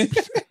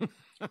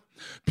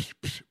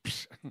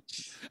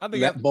 I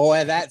think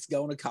that's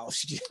going to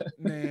cost you.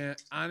 Man,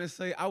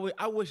 honestly, I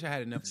wish I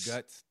had enough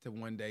guts to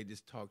one day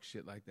just talk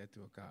shit like that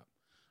to a cop.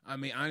 I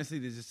mean, honestly,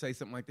 to just say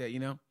something like that, you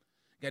know?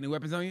 Got any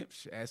weapons on you?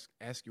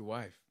 Ask your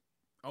wife.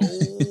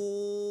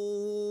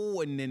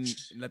 Oh, and then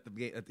let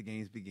the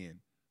games begin.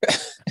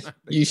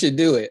 You should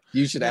do it.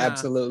 You should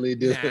absolutely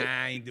do it.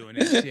 I ain't doing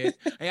that shit.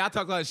 Hey, I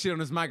talk a lot of shit on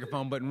this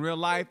microphone, but in real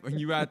life, when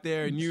you out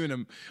there and you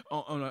and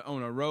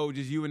on a road,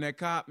 just you and that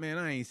cop, man,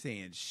 I ain't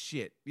saying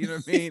shit. You know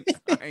what I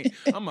mean?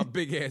 I'm a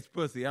big ass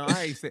pussy.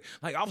 I ain't saying,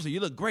 like, officer, you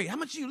look great. How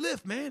much you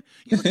lift, man?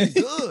 You looking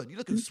good. You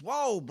looking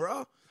swole,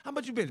 bro. How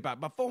much you been?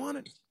 About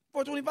 400?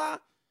 425?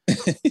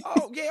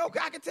 Oh, yeah, okay,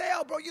 I can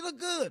tell, bro. You look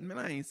good. Man,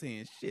 I ain't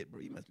saying shit,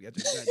 bro. You must be out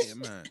your goddamn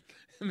mind.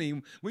 I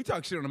mean, we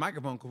talk shit on the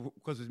microphone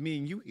because it's me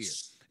and you here.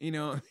 You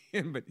know,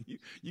 but you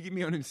get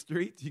me on the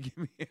streets, you get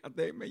me out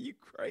there, man, you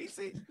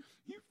crazy?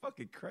 You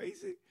fucking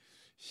crazy?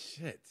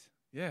 Shit.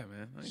 Yeah,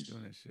 man, I ain't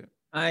doing that shit.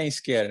 I ain't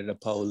scared of the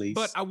police.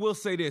 But I will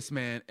say this,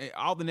 man.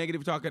 All the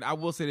negative talking, I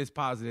will say this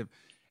positive.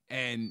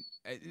 And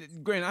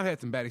granted, I've had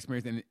some bad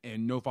experience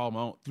and no fault of my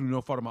own, through no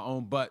fault of my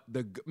own. But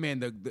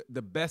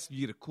the best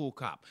you get a cool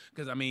cop,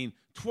 because I mean,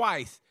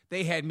 twice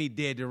they had me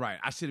dead to right.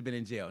 I should have been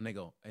in jail. And they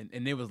go, and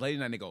it was late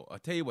night. And they go, I'll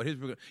tell you what,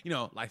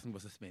 license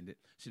was suspended.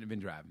 Shouldn't have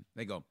been driving.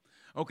 They go,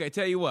 okay,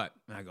 tell you what.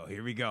 And I go,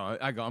 here we go.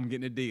 I go, I'm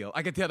getting a deal.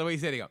 I can tell the way he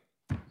said it. He go,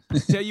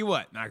 tell you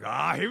what. And I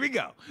go, here we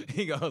go.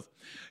 He goes,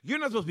 you're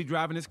not supposed to be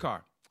driving this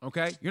car,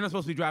 okay? You're not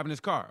supposed to be driving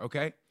this car,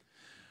 okay?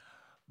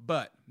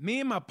 But me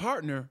and my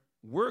partner,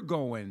 we're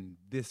going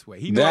this way.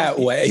 He knows,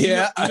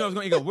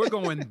 he goes, we're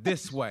going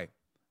this way.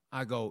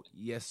 I go,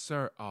 yes,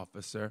 sir,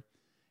 officer.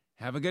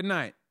 Have a good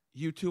night.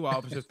 You too,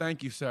 officer.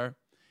 Thank you, sir.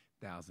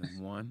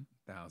 1001,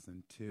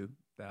 1002.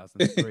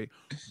 2003.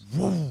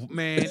 Whoa,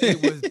 man,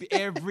 it was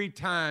every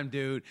time,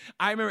 dude.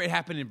 I remember it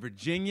happened in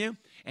Virginia,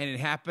 and it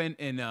happened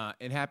in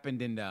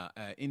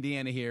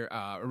Indiana here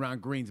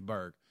around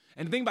Greensburg.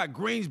 And the thing about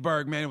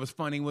Greensburg, man, it was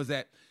funny, was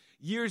that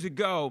years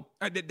ago,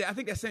 I think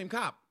that same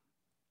cop,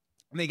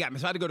 and they got me.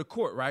 So I had to go to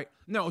court, right?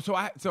 No, so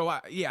I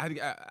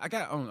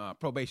got on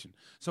probation.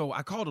 So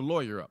I called a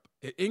lawyer up,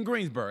 in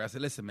Greensboro. I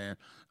said, listen, man,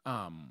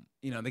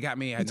 they got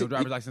me. I had no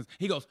driver's license.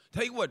 He goes,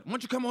 tell you what, why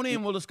don't you come on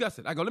in? We'll discuss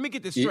it. I go, let me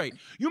get this straight.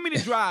 You want me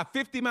to drive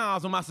 50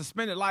 miles on my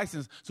suspended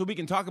license so we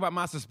can talk about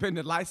my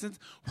suspended license?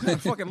 What kind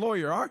of fucking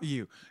lawyer are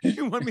you?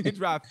 You want me to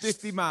drive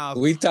 50 miles?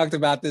 We talked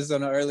about this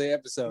on an early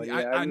episode.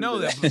 Yeah, I know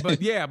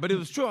that. But it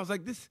was true. I was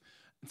like, this.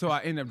 So I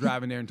ended up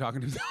driving there and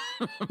talking to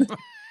him.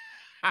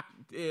 I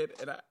did,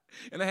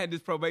 and I had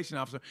this probation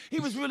officer. He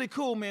was really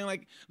cool, man.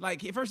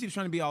 Like at first he was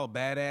trying to be all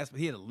badass, but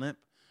he had a limp.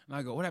 And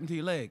I go, what happened to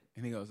your leg?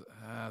 And he goes,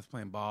 I was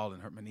playing ball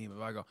and hurt my knee.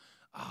 But I go,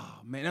 oh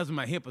man, that was when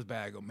my hip was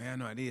bad. I go,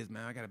 man, I know it is,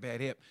 man. I got a bad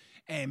hip.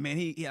 And man,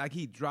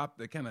 he dropped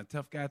the kind of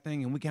tough guy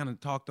thing, and we kind of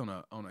talked on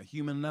a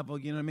human level.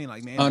 You know what I mean?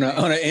 Like, man, on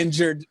an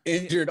injured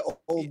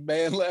old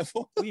man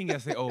level. We ain't gotta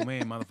say old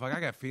man, motherfucker.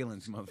 I got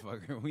feelings,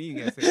 motherfucker. We ain't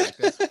gotta say it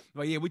like that.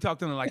 But yeah, we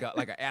talked on like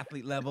an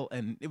athlete level,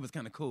 and it was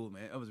kind of cool,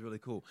 man. It was really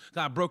cool.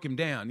 So I broke him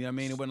down. You know what I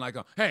mean? It wasn't like,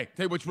 hey,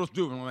 tell you what you're supposed to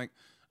do. And I'm like,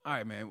 all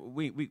right, man,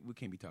 we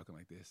can't be talking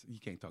like this. You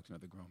can't talk to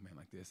another grown man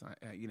like this.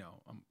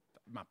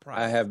 My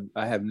pride.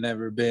 I have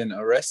never been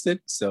arrested,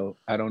 so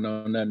I don't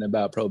know nothing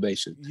about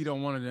probation. You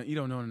don't want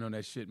to know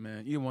that shit,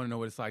 man. You don't want to know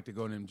what it's like to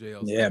go to them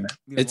jails. Yeah, man.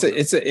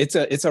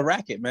 It's a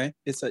racket, man.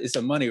 It's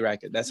a money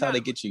racket. That's how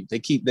they get you.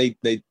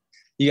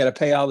 You got to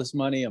pay all this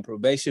money on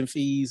probation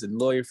fees and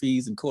lawyer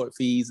fees and court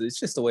fees. It's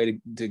just a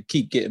way to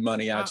keep getting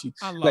money out you.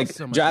 Like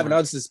so driving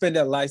on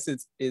suspended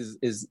license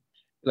is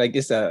like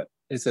it's a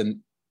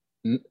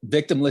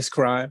victimless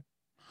crime.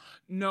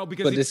 No,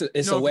 because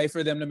it's a way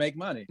for them to make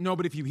money. No,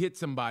 but if you hit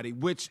somebody,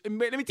 which let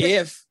me tell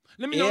you.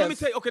 Let me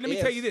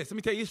tell you this. Let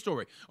me tell you a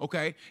story.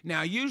 Okay.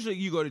 Now, usually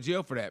you go to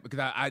jail for that because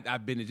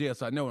I've been to jail,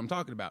 so I know what I'm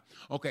talking about.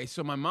 Okay.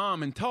 So my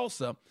mom in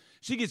Tulsa,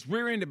 she gets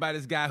rear-ended by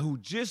this guy who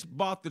just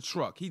bought the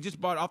truck. He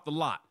just bought it off the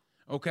lot.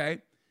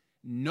 Okay.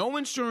 No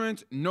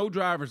insurance, no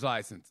driver's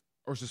license,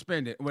 or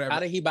suspended, whatever.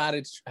 How did he buy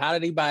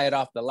it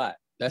off the lot?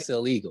 That's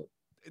illegal.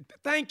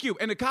 Thank you.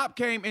 And the cop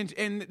came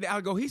and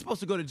I go, he's supposed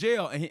to go to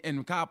jail. And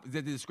the cop at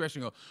the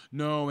discretion go,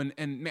 no. And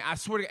man, I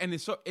swear to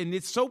God, and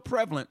it's so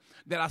prevalent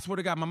that I swear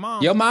to God, my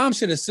mom. Your mom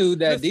should have sued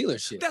that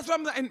dealership. That's what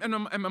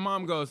I'm. And my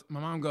mom goes,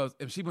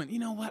 and she went, you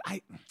know what?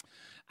 I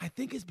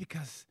think it's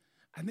because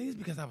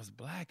I was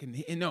black, and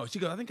no, she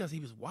goes, I think because he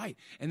was white.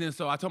 And then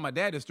so I told my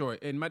dad this story,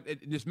 and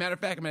just matter of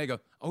fact, I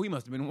go, oh, he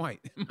must have been white.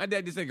 My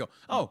dad just said,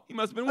 oh, he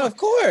must have been white. Of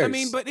course. I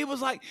mean, but it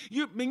was like,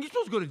 you're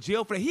supposed to go to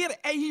jail for that.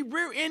 He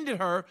rear-ended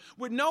her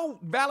with no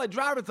valid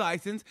driver's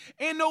license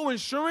and no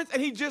insurance,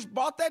 and he just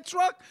bought that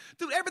truck.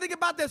 Dude, everything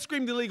about that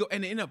screamed illegal,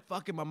 and it ended up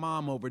fucking my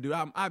mom over, dude.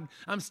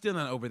 I'm still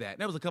not over that.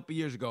 That was a couple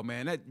years ago,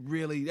 man. That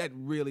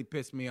really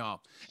pissed me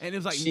off. And it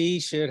was like,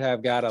 she should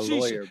have got a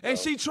lawyer, and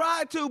she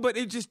tried to, but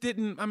it just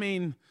didn't. I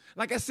mean,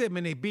 like I said,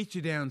 man, they beat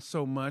you down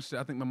so much that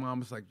I think my mom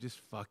was like, just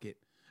fuck it.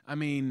 I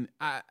mean,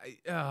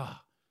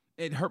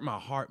 it hurt my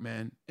heart,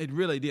 man. It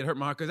really did hurt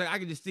my heart because I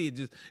could just see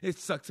it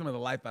sucked some of the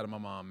life out of my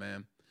mom,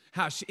 man.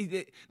 How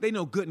they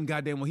know good and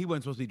goddamn well he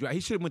wasn't supposed to be driving.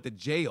 He should have went to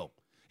jail.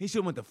 He should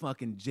have went to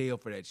fucking jail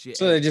for that shit.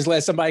 So they just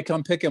let somebody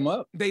come pick him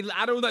up?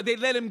 I don't know. They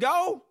let him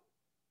go.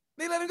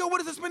 They let him go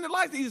with a suspended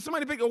license. Either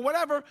somebody pick or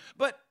whatever.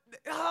 But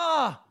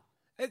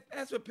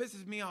that's what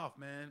pisses me off,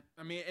 man.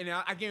 I mean, and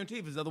I guarantee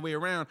if it's the other way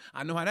around,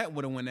 I know how that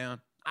would have went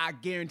down. I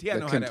guarantee I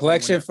know how that would have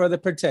went down. Complexion for the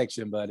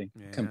protection, buddy.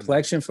 Yeah,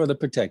 complexion for the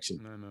protection.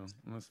 No.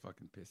 That's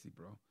fucking pissy,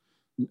 bro.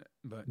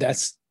 But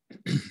that's...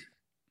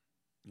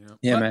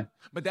 Yeah, man.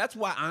 But that's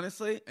why,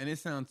 honestly, and it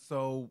sounds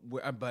so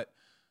weird, but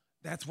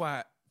that's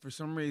why, for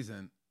some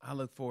reason, I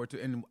look forward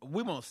to, and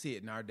we won't see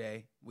it in our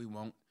day. We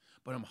won't.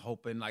 But I'm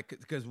hoping, like,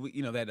 because we,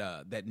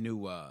 that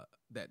new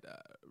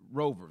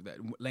rover that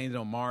landed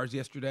on Mars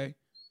yesterday.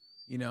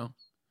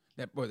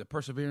 The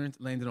Perseverance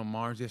landed on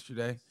Mars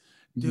yesterday.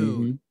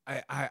 Dude,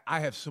 I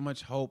have so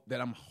much hope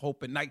that I'm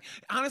hoping. Like,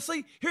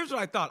 honestly, here's what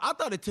I thought. I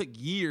thought it took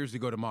years to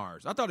go to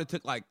Mars. I thought it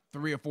took like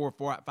 3 or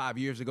 4, 5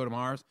 years to go to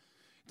Mars.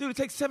 Dude, it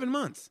takes 7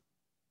 months.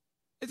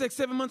 It takes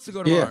 7 months to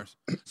go to Mars.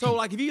 So,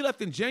 like, if you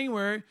left in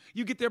January,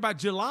 you get there by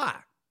July.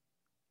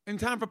 In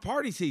time for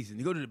party season.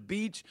 You go to the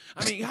beach.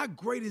 I mean, how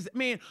great is it?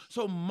 Man,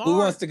 so Mars... Who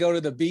wants to go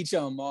to the beach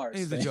on Mars?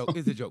 It's a joke.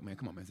 It's a joke, man.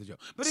 Come on, man. It's a joke.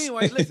 But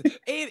anyway, listen.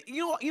 And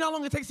you know how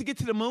long it takes to get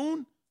to the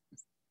moon?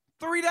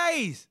 3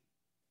 days.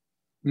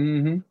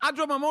 Mm-hmm. I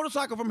drove my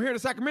motorcycle from here to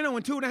Sacramento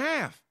in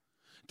 2.5.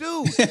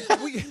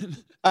 Dude,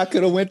 I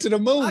could have went to the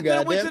moon. I could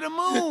have went to the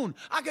moon.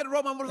 I could have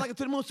rode my motorcycle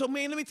to the moon. So,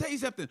 man, let me tell you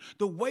something.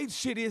 The way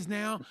shit is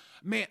now,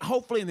 man,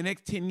 hopefully in the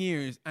next 10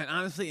 years, and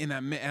honestly,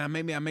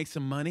 maybe I make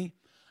some money,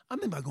 I'm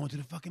thinking about going to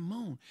the fucking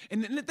moon.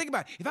 And then think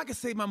about it. If I could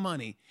save my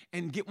money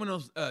and get one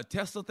of those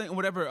Tesla things, or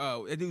whatever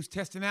that dude's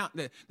testing out,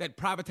 that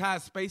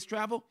privatized space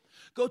travel,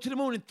 go to the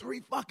moon in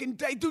 3 fucking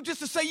days. Dude,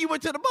 just to say you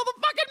went to the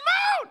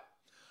motherfucking moon.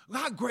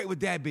 How great would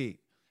that be?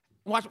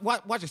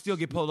 Watch it still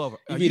get pulled over.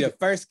 You'd be the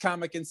first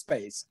comic in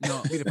space.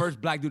 No, be the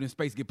first black dude in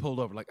space get pulled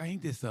over. Like,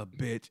 ain't this a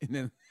bitch? And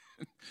then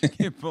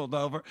get pulled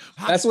over.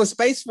 That's what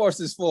Space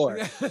Force is for.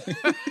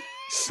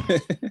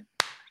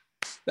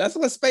 That's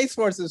what Space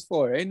Force is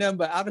for. Ain't nothing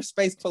but outer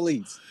space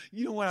police.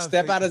 You know what?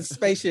 Step out of the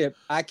spaceship.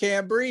 I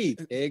can't breathe.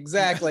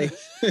 Exactly.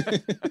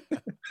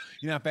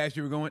 You know how fast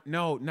you were going?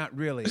 No, not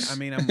really. I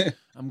mean,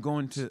 I'm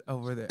going to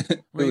over there.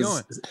 Where you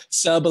going?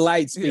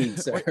 Sub-light speed,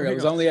 sir. It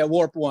was only at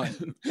warp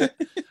 1.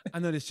 I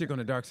know this chick on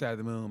the dark side of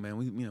the moon, man.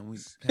 We kind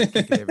of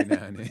kick it every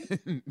now and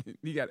then.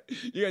 you got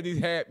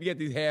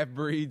these half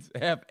breeds,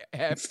 half.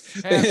 That's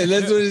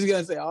what he's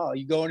gonna say. Oh,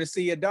 you going to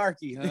see a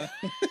darky, huh?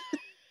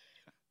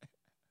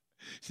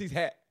 She's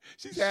half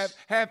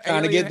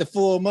trying to get the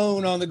full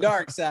moon on the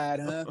dark side,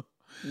 huh?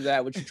 Is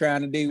that what you're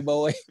trying to do,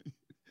 boy?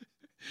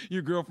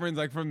 Your girlfriend's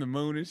like from the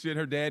moon and shit.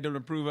 Her dad don't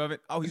approve of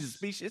it. Oh, he's a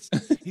species.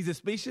 He's a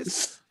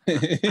species.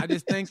 I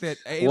just think that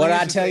what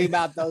I tell you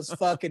about those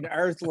fucking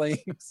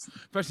Earthlings,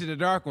 especially the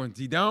dark ones.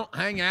 You don't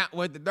hang out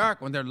with the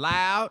dark ones. They're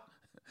loud.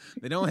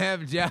 They don't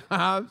have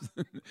jobs.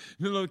 The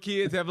little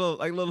kids have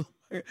little.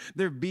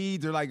 Their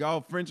beads are like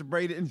all French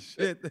braided and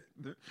shit.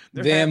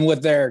 Them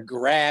with their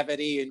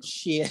gravity and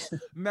shit.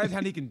 Imagine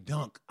how he can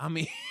dunk. I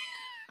mean,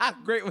 how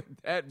great would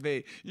that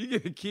be? You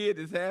get a kid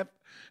that's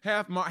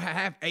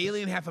half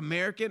alien, half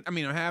American. I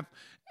mean, or half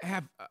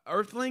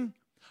Earthling.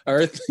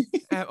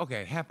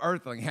 Half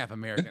Earthling, half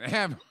American,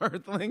 half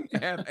Earthling,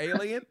 half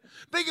alien.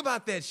 Think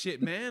about that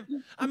shit, man.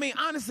 I mean,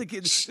 honestly,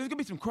 kids, there's gonna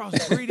be some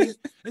crossbreeding.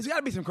 There's got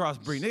to be some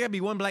crossbreeding. There got to be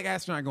one black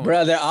astronaut going.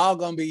 Bro, they're all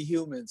gonna be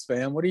humans,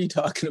 fam. What are you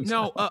talking about?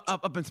 No,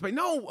 up in space.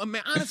 No,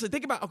 man. Honestly,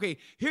 think about. Okay,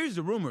 here's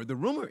the rumor. The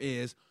rumor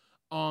is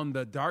on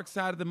the dark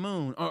side of the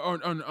moon, or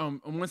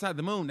on one side of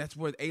the moon. That's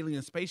where the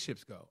alien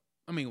spaceships go.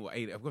 I mean, well,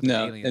 of course,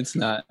 no, aliens. It's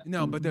not.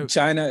 No, but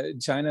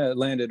China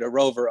landed a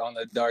rover on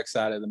the dark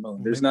side of the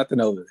moon. There's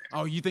nothing over there.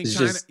 Oh, you think it's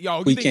China? Just,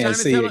 we can't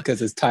see it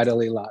because it's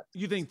tidally locked.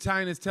 You think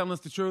China's telling us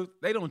the truth?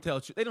 They don't tell.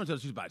 They don't tell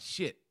the truth about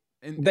shit.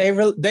 And they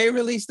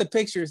released the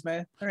pictures,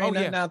 man. There ain't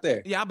nothing out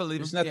there. Yeah, I believe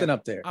them. There's nothing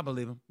up there. I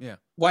believe them. Yeah.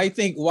 Why you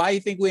think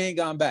we ain't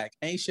gone back?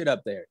 Ain't shit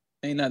up there.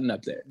 Ain't nothing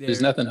up there.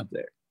 There's nothing up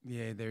there.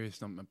 Yeah, there is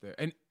something up there.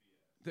 And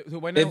so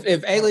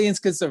if aliens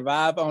could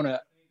survive on a,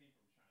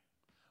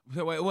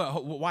 so wait,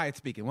 Wyatt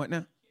speaking. What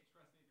now?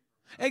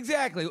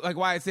 Exactly, like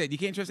Wyatt said, you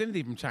can't trust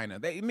anything from China.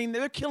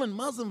 They're killing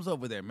Muslims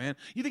over there, man.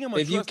 You think I'm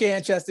gonna? If you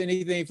can't trust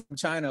anything from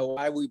China,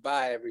 why we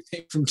buy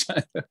everything from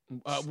China?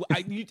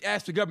 You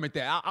ask the government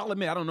that. I'll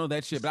admit I don't know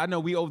that shit, but I know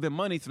we owe them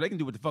money, so they can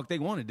do what the fuck they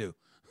want to do.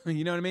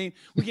 You know what I mean?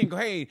 We can go,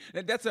 hey,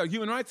 that's a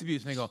human rights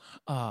abuse. And they go,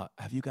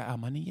 have you got our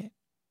money yet?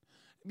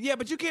 Yeah,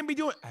 but you can't be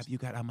doing. Have you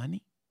got our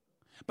money?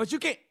 But you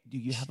can't. Do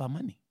you have our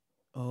money?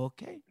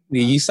 Okay.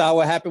 You saw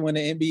what happened when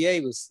the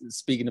NBA was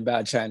speaking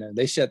about China.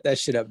 They shut that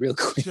shit up real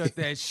quick. Shut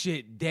that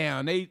shit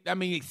down.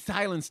 It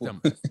silenced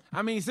them.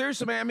 I mean,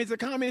 seriously, man. I mean, it's a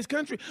communist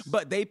country,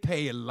 but they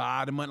pay a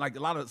lot of money. Like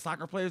a lot of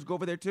soccer players go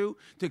over there too.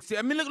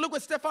 Look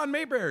what Stefan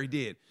Mayberry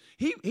did.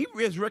 He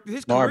resurrected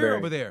his career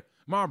over there.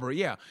 Marbury,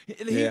 yeah.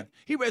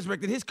 He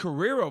resurrected his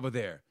career over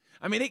there.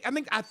 I mean,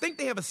 I think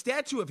they have a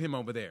statue of him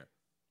over there.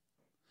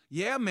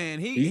 Yeah, man.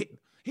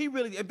 He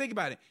really, and think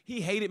about it. He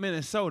hated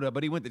Minnesota,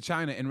 but he went to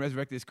China and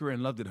resurrected his career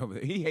and loved it over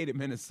there. He hated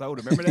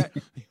Minnesota. Remember that?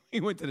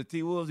 He went to the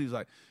T-Wolves. He was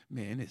like,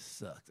 man, this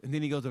sucks. And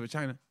then he goes over to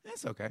China.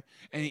 That's okay.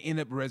 And he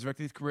ended up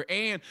resurrecting his career.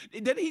 And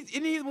isn't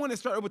he the one that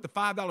started with the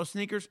 $5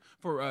 sneakers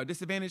for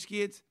disadvantaged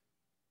kids?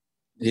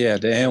 Yeah,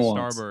 the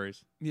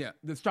Starburys. Yeah,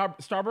 the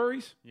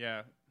Starburys?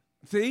 Yeah.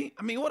 See?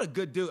 I mean, what a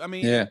good dude. I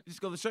mean,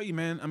 just go to show you,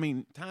 man. I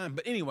mean, time.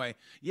 But anyway,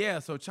 yeah,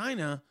 so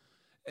China,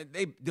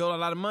 they deal a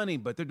lot of money,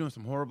 but they're doing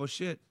some horrible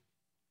shit.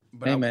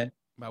 But man.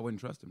 I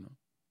wouldn't trust him, though.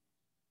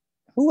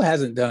 Who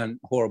hasn't done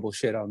horrible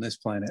shit on this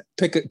planet?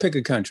 Pick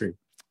a country.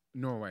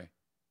 Norway.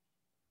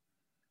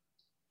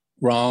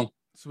 Wrong.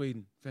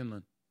 Sweden.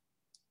 Finland.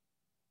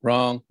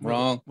 Wrong.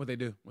 What they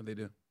do?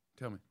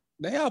 Tell me.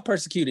 They all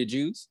persecuted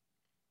Jews.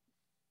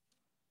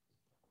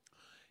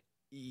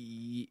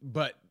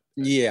 But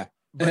yeah.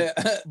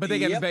 But they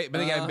got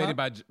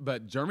invaded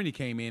but Germany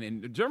came in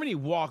and Germany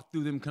walked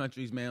through them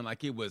countries, man,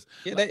 like it was.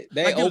 Yeah,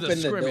 they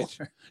opened the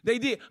door. They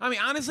did. I mean,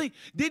 honestly,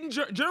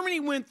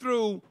 Germany went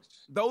through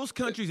those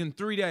countries in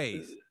 3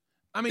 days?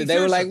 I mean, they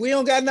were like, we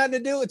don't got nothing to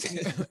do with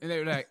it. And they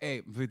were like,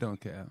 hey, we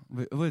don't care.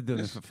 We're doing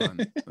this for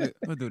fun.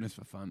 We're doing this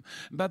for fun.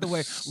 By the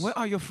way, where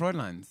are your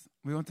Fräuleins?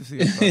 We want to see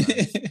your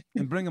Fräuleins.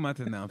 And bring them out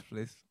to the announce,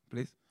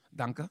 please.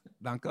 Danke.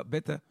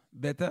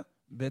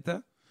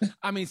 Bitte.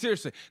 I mean,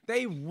 seriously,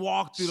 they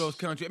walked through those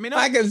countries. I mean,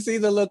 I can see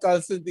the look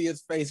on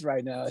Cynthia's face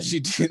right now as you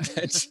do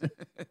that.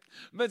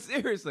 But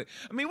seriously,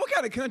 I mean, what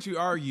kind of country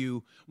are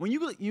you when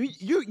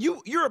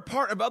you're a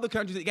part of other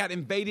countries that got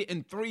invaded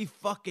in 3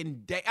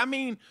 fucking days? I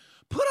mean,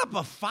 put up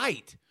a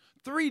fight.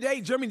 3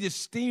 days, Germany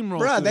just steamrolled.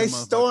 Bro, they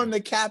stormed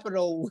the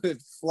Capitol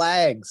with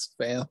flags,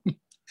 fam.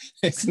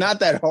 It's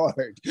not that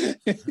hard.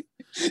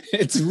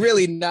 It's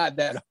really not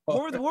that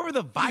hard. What were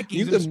the Vikings?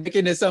 You can break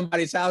into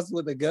somebody's house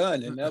with a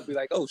gun and they'll be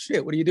like, "Oh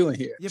shit, what are you doing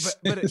here?" Yeah,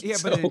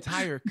 but an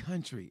entire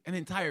country.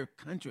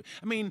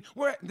 I mean,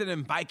 we're the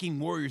Viking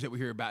warriors that we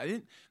hear about.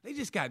 They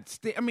just got.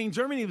 I mean,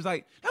 Germany was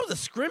like that was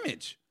a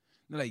scrimmage.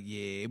 They're like,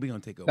 yeah, we're gonna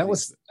take over.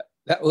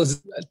 That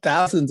was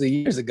thousands of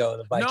years ago.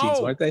 The Vikings,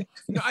 weren't they?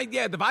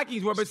 Yeah, the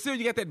Vikings were, but still,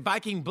 you got that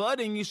Viking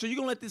blood in you. So you're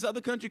gonna let this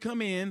other country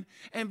come in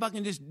and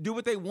fucking just do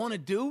what they want to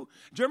do?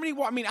 Germany,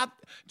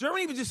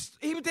 Germany was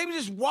they were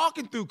just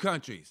walking through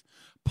countries.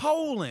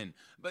 Poland,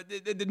 but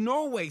the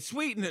Norway,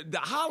 Sweden, the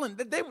Holland,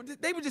 they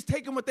were just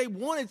taking what they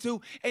wanted to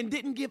and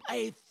didn't give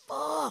a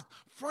fuck.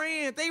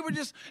 France, they were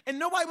just, and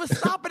nobody was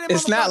stopping them.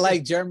 It's not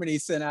like Germany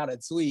sent out a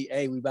tweet,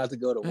 "Hey, we about to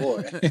go to war."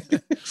 You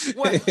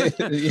know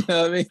what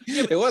I mean?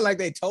 Yeah, it wasn't like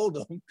they told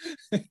them.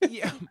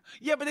 yeah,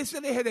 but they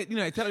said they had that,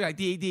 they tell you like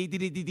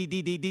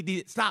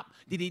stop,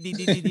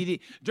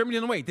 Germany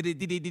on the way,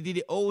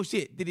 oh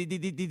shit, you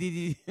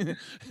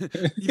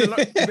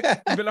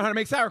better learn how to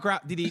make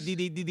sauerkraut,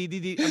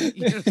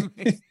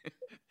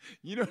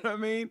 you know what I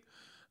mean?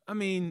 I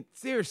mean,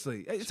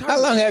 seriously.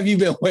 How long have you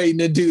been waiting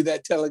to do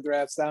that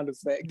telegraph sound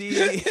effect?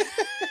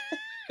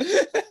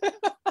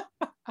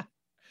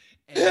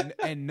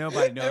 And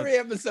nobody knows. Every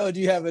episode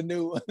you have a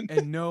new one.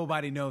 And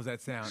nobody knows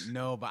that sound.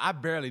 Nobody. I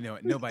barely know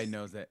it. Nobody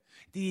knows that.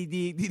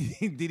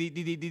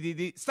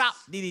 Stop.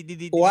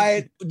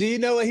 Wyatt, do you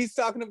know what he's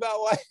talking about,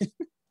 Wyatt?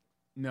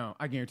 No,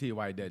 I guarantee you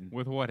Wyatt doesn't.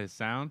 With what, his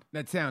sound?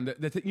 That sound.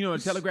 You know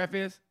what a telegraph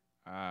is?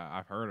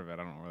 I've heard of it. I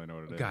don't really know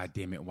what it is. God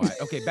damn it, Wyatt.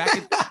 Okay,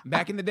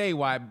 back in the day,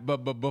 Wyatt, but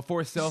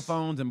before cell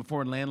phones and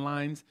before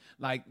landlines,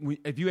 like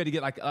if you had to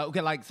get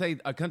like say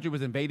a country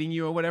was invading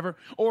you or whatever,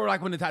 or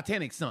like when the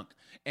Titanic sunk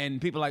and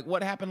people like,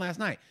 what happened last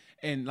night?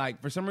 And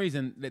like for some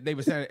reason they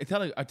would send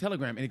a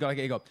telegram and it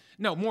go,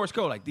 no, Morse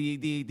code, like and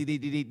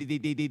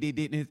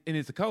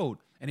it's a code.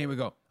 And here we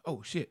go.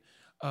 Oh shit.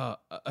 A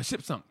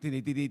ship sunk.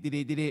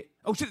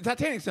 Oh shit, the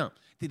Titanic sunk.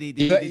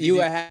 You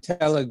had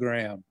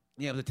telegram.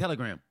 Yeah, it was a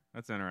telegram.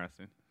 That's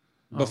interesting.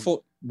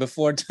 Before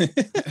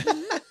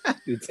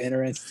it's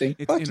interesting.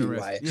 It's fuck interesting.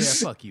 You, Wyatt. Yeah,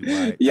 fuck you,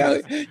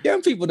 Wyatt.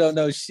 Young people don't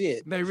know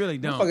shit. They really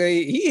don't.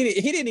 He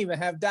didn't even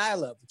have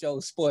dial-up.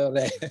 Joe spoiled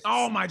that.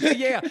 Oh my god,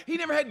 yeah. He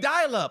never had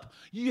dial-up.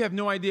 You have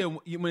no idea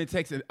when it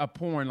takes a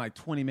porn like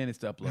 20 minutes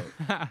to upload.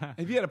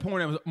 If you had a porn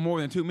that was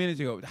more than 2 minutes,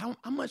 you go, how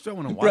much do I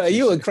want to watch? Bro,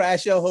 you would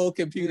crash your whole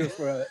computer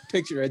for a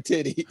picture of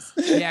titties.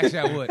 Yeah, actually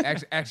I would.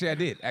 Actually I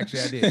did. And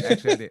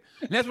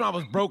that's when I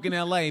was broke in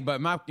LA, but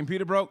my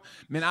computer broke.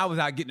 Man, I was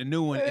out getting a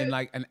new one in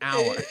like an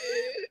hour.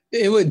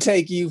 It would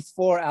take you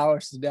 4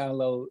 hours to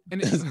download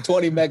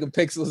 20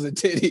 megapixels of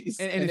titties,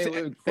 and it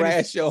would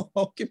crash your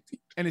whole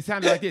computer. And it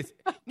sounded like this.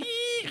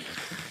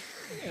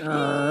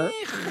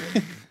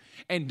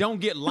 And don't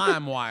get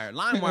LimeWire.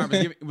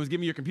 LimeWire was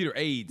giving your computer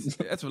AIDS.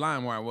 That's what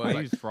LimeWire was. I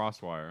used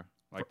FrostWire,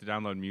 like to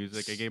download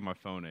music. It gave my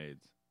phone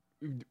AIDS.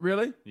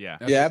 Really? Yeah.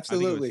 Yeah,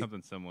 absolutely. I think it was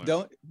something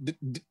similar.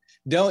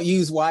 Don't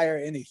use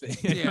wire anything.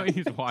 Yeah. Don't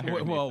use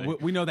wire. Well,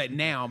 we know that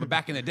now, but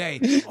back in the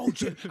day,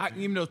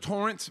 even those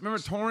torrents. Remember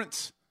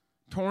torrents?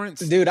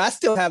 Dude, I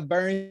still have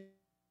burned.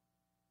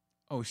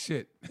 Oh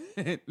shit!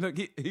 Look,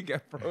 he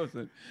got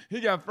frozen.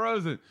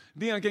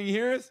 Dion, can you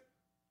hear us?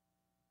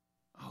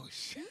 Oh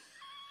shit!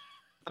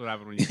 That's what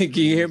happened when you. Can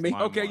you hear me?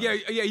 Okay, yeah,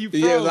 you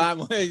froze. Yeah,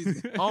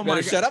 LimeWire. Oh my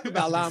God! Shut up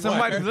about LimeWire.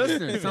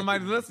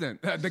 Somebody's listening.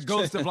 The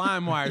ghost of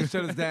LimeWire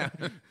shut us down.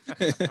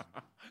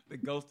 The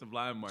ghost of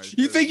LimeWire.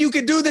 You think you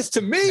can do this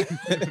to me?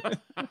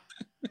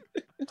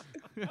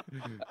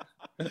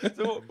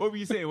 So what were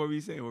you saying?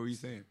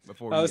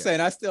 Before I was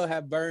saying I still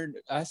have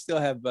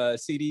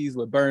CDs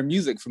with burned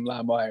music from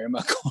LimeWire in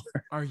my car.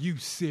 Are you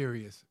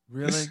serious?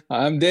 Really?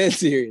 I'm dead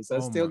serious. I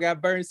still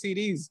got burned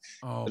CDs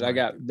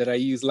that I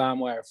use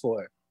LimeWire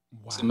for.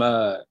 Wow. Some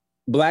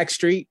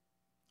Blackstreet.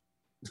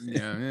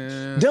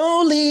 Yeah.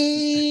 Don't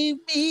leave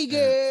me,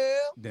 girl.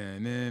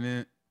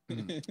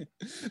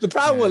 The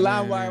problem with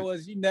LimeWire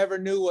was you never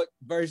knew what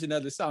version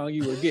of the song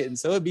you were getting,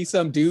 so it'd be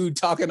some dude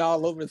talking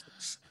all over.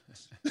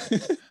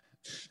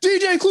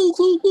 DJ Clue.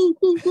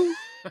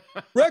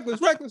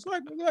 Reckless.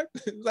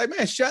 Like,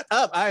 man, shut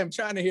up. I am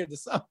trying to hear the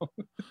song.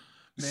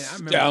 Man, I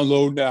remember.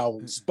 Download now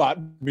on Spot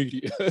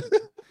Media.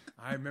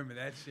 I remember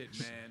that shit,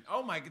 man.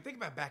 Oh my God, think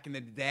about back in the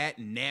day,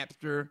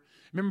 Napster.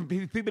 Remember,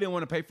 people didn't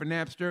want to pay for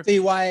Napster. See,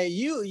 why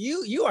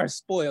you are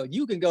spoiled.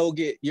 You can go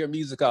get your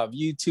music off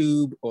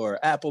YouTube or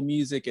Apple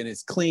Music, and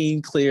it's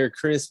clean, clear,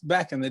 crisp.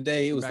 Back in the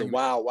day, it was the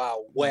wild,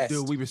 wild west.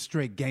 Dude, we were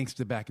straight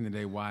gangster back in the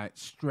day. Wyatt,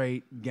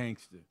 straight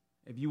gangster.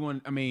 If you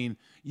want, you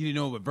didn't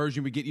know what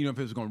version we get. You know if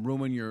it was going to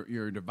ruin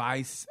your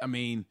device.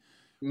 Man,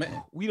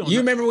 we don't. You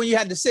remember when you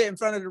had to sit in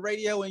front of the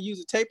radio and use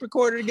a tape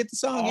recorder to get the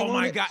song? Oh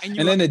my God! And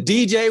then the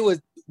DJ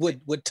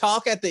would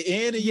talk at the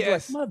end, and you're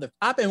like, "Mother,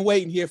 I've been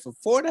waiting here for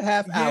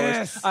 4.5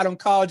 hours. I done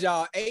called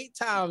y'all 8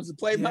 times to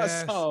play my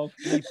song."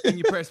 And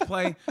you press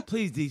play.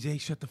 Please, DJ,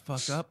 shut the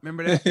fuck up.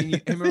 Remember that?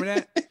 Remember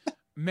that?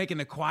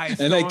 Making a quiet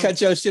song. And they cut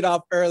your shit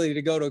off early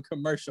to go to a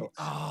commercial.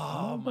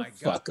 Oh my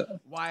God!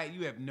 Wyatt,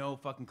 you have no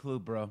fucking clue,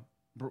 bro.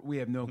 We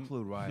have no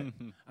clue, right?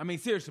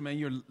 Seriously, man,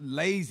 you're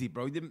lazy,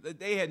 bro.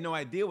 They had no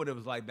idea what it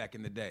was like back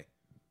in the day.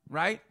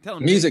 right? Tell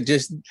them music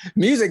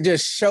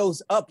just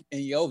shows up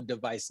in your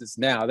devices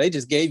now. They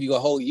just gave you a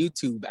whole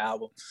YouTube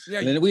album. Yeah,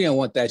 and we don't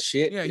want that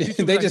shit. Yeah,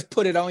 they just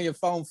put it on your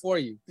phone for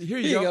you. Here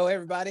you go,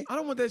 everybody. I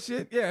don't want that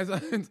shit. Yeah,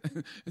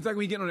 it's like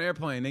when you get on an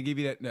airplane, they give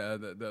you that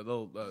the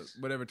little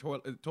whatever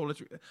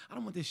toiletry. I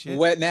don't want this shit.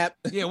 Wet nap.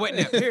 Yeah, wet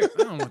nap. Here,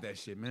 I don't want that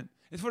shit, man.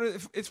 It's for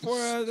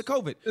the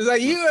COVID. It's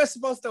like you were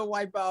supposed to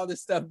wipe all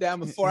this stuff down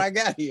before I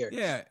got here.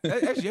 Yeah,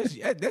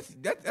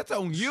 that's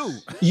on you.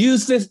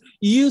 Use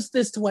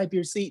this to wipe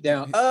your seat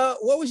down.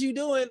 What was you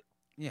doing?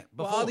 Yeah,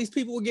 while all these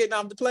people were getting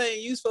off the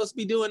plane, you supposed to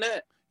be doing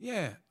that.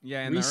 Yeah.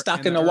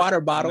 Restocking the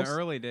water bottles. In the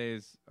early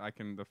days,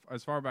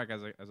 as far back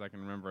as I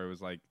can remember, it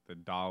was like the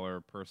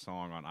 $1 per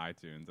song on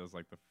iTunes. That was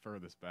like the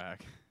furthest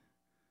back.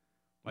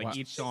 Like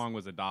each song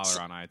was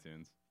 $1 on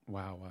iTunes.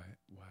 Wow.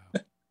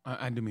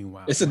 I do mean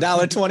wow. It's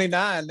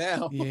 $1.29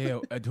 now. Yeah,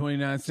 a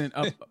 29-cent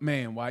up.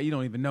 Man, why you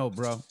don't even know,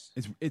 bro?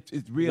 It's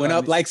real. Went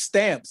up like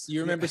stamps. You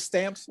remember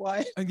stamps,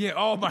 Wyatt? Yeah.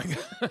 Oh my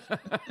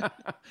God.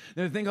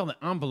 There's a thing called an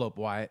envelope,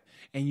 Wyatt,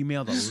 and you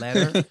mailed a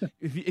letter.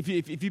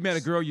 if you met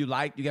a girl you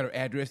liked, you got her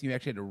address, and you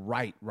actually had to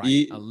write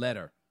a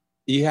letter.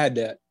 You had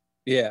to.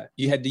 Yeah,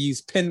 you had to use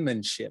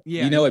penmanship.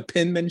 Yeah. You know what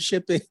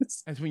penmanship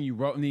is? That's when you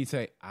wrote and you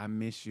say, "I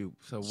miss you."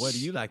 So what do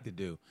you like to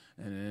do?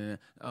 And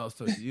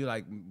so do you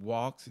like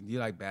walks? Do you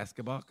like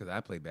basketball? Because I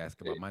play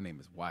basketball. My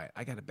name is Wyatt.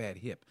 I got a bad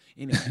hip.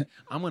 Anyway,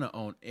 I'm gonna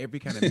own every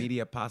kind of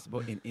media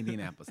possible in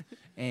Indianapolis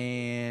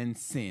and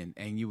send.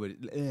 And you would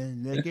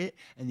lick it,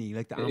 and then you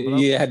lick the envelope.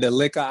 You had to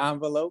lick an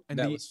envelope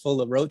that was full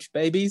of roach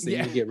babies, and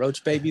you would get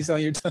roach babies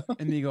on your tongue.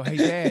 And then you go, "Hey,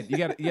 Dad, you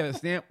got a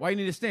stamp? Why you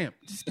need a stamp?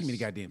 Just give me the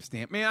goddamn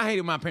stamp, man. I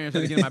hated my parents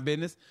trying to get in my business.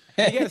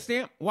 You got a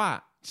stamp? Why?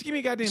 Just give me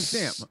a goddamn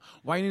stamp.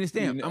 Why you need a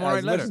stamp? I'm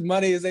already letter. As much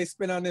money as they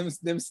spent on them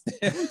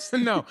stamps.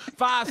 No,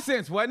 5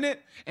 cents, wasn't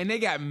it? And they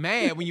got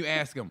mad when you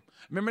asked them.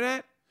 Remember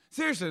that?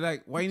 Seriously,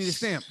 like, why you need a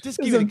stamp? Just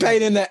give me a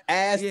pain in the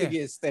ass to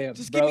get stamps.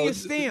 Just give me a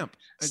stamp.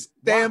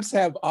 Stamps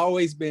have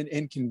always been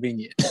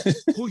inconvenient.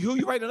 Who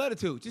you write a letter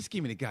to? Just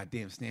give me the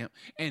goddamn stamp.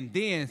 And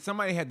then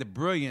somebody had the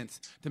brilliance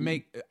to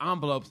make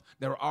envelopes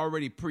that were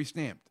already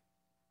pre-stamped.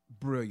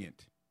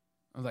 Brilliant.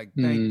 I was like,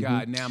 thank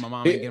God now my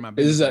mom ain't getting my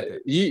business like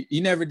that.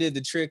 You never did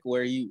the trick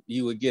where you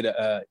would get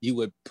you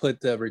would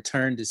put the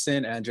return to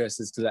send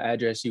addresses to the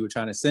address you were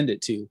trying to send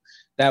it to.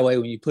 That way,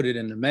 when you put it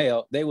in the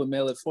mail, they would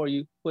mail it for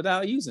you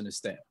without using a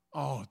stamp.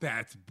 Oh,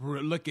 that's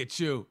look at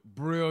you,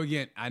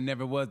 brilliant! I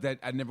never was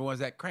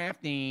that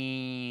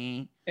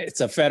crafty. It's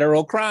a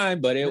federal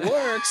crime, but it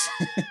works.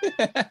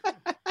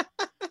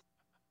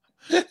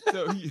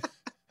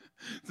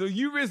 So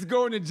you risk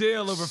going to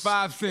jail over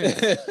 5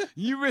 cents.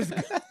 You risk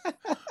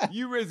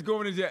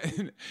going to jail.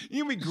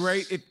 It'd be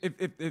great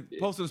if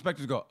postal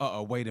inspectors go,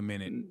 wait a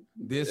minute.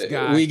 This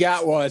guy. We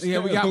got one. Yeah,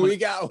 we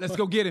got one. Let's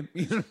go get him.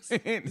 You know what I'm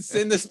saying?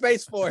 Send the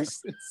Space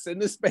Force.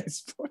 Send the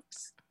Space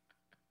Force.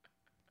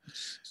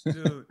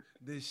 Dude,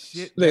 this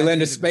shit. They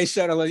land a space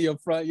shuttle in your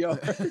front yard.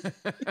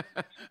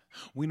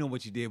 We know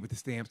what you did with the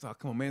stamps. Oh,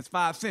 come on, man. It's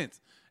 5 cents.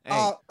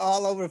 Hey.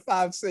 All over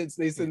 5 cents.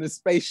 They send the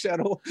space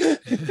shuttle.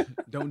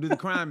 Don't do the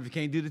crime if you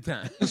can't do the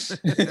time.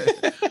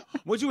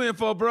 What you in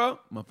for, bro?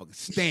 Motherfucking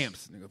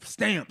stamps. Nigga,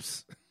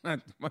 stamps.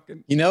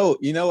 You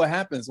know what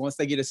happens once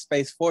they get a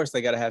Space Force?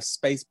 They got to have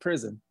space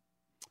prison.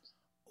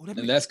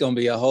 And that's going to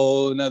be a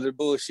whole nother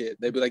bullshit.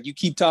 They'd be like, you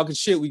keep talking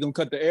shit, we going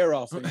to cut the air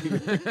off.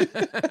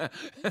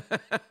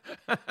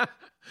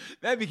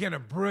 That'd be kind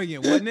of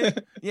brilliant, wouldn't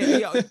it?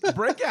 Yeah,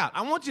 break out.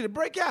 I want you to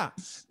break out.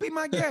 Be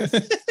my guest.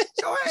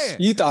 Go ahead.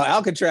 You thought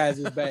Alcatraz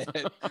was bad.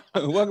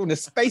 Welcome to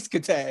Space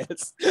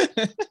Cataz.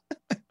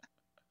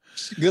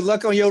 Good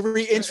luck on your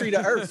re-entry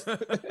to Earth.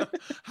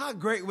 How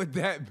great would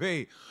that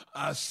be?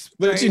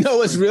 But you know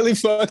what's really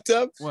fucked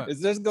up? What?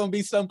 Is there's going to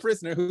be some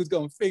prisoner who's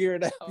going to figure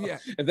it out. Yeah.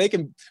 If they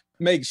can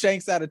make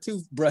shanks out of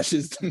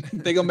toothbrushes,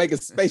 they're going to make a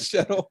space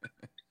shuttle.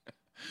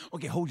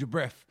 Okay, hold your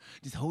breath.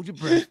 Just hold your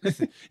breath.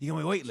 Listen, you're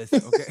going to be weightless,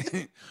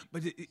 okay?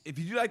 But if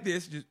you do like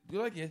this, just do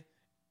like this,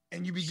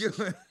 and you be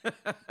good.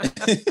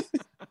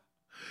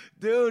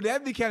 Dude,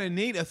 that'd be kind of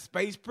neat, a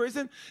space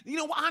prison. You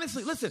know,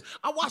 honestly, listen,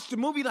 I watched a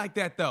movie like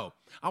that, though.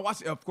 I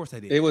watched it. Of course I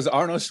did. It was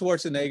Arnold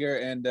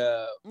Schwarzenegger and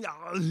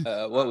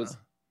what was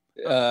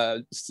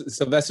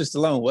Sylvester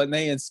Stallone. Wasn't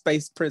they in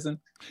space prison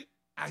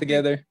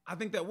together? I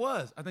think that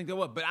was.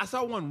 But I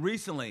saw one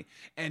recently,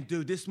 and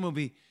dude, this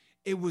movie,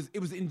 it was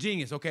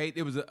ingenious, okay?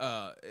 It was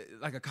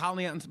like a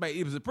colony out in space.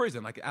 It was a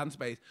prison, like out in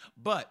space.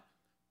 But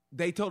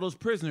they told those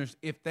prisoners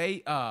if they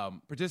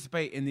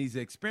participate in these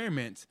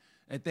experiments,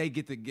 that they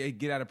get to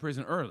get out of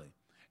prison early.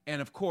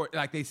 And of course,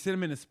 like they sent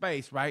them into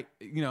space, right?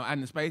 You know, out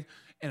into space.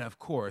 And of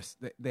course,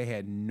 they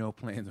had no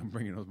plans on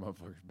bringing those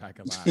motherfuckers back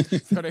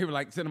alive. So they were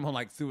like, send them on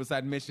like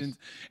suicide missions.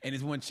 And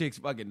this one chick's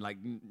fucking like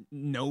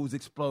nose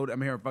exploded. I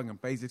mean, her fucking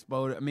face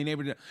exploded. I mean, they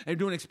were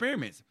doing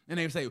experiments. And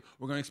they would say,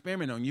 we're going to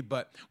experiment on you.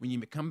 But when you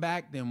come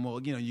back, then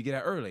we'll, you get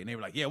out early. And they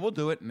were like, yeah, we'll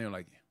do it. And they were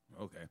like,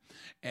 okay.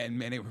 And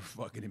man, they were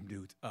fucking them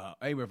dudes up.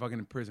 They were fucking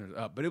them prisoners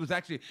up. But it was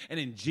actually an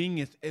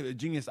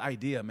ingenious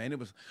idea, man. It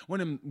was one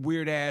of them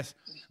weird ass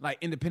like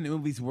independent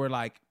movies where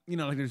like, you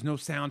know, like there's no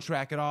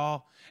soundtrack at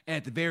all. And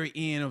at the very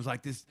end, it was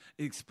like this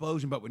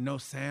explosion, but with no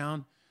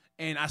sound.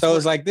 And so it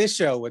was like this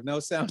show with no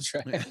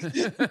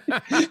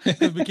soundtrack.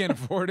 Because we can't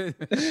afford it.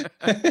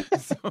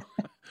 So,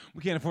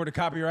 we can't afford the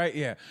copyright.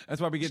 Yeah,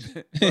 that's why we get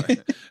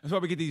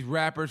these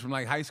rappers from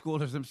like high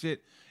school or some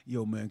shit.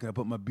 Yo, man, can I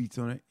put my beats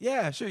on it?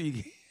 Yeah, sure you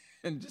can.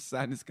 And just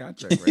sign this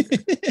contract right here.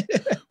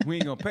 We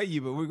ain't gonna pay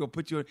you, but we're gonna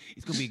put you on.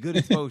 It's gonna be good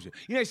exposure.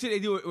 You know that shit they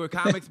do with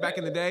comics back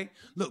in the day?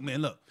 Look,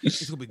 man, look.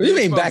 It's gonna be good What do you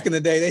mean exposure. back in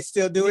the day? They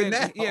still do it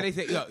now. Yeah, they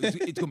say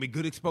it's gonna be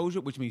good exposure,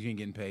 which means you ain't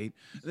getting paid.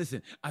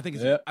 Listen, I think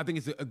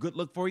it's a good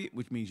look for you,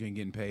 which means you ain't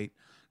getting paid.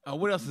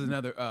 What else is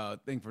another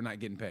thing for not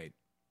getting paid?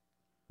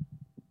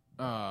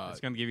 It's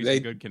gonna give you some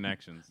good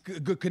connections.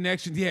 Good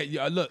connections,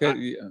 yeah. Look,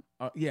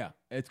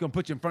 it's gonna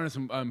put you in front of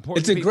some important.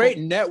 It's a people. Great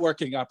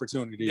networking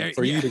opportunity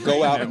for you to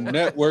go out and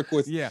network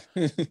with. Yeah,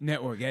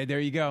 network. Yeah, there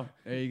you go.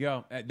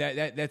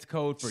 That's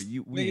code for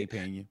you. We ain't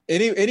paying you.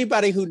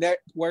 Anybody who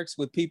networks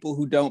with people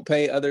who don't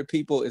pay other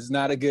people is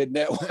not a good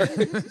network.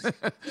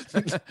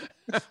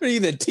 Are you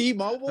the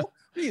T-Mobile?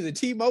 Are you the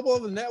T-Mobile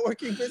of the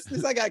networking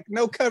business? I got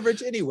no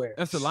coverage anywhere.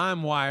 That's the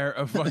LimeWire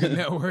of fucking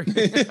network.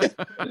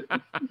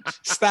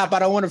 Stop! I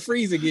don't want to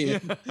freeze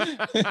again. I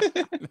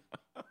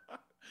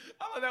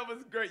thought that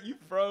was great. You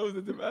froze.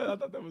 I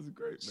thought that was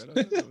great, man. I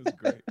thought that was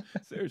great.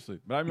 Seriously.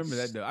 But I remember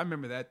that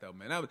though.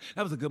 Man.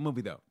 That was a good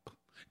movie though.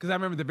 Because I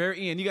remember the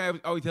very end. You guys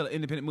always tell an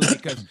independent movie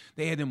because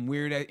they had them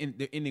weird.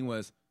 The ending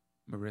was,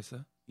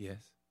 Marissa,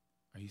 yes,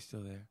 are you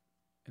still there?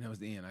 And that was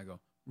the end. I go,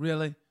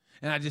 really?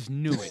 And I just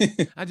knew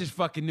it. I just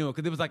fucking knew it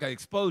because it was like an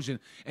explosion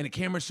and the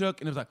camera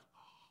shook and it was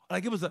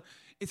like it was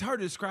it's hard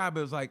to describe.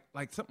 It was like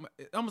something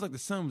almost like the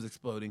sun was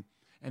exploding.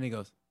 And he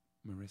goes,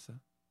 Marissa,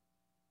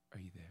 are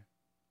you there?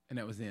 And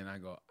that was the end. I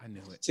go, I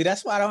knew it. See,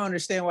 that's why I don't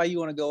understand why you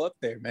want to go up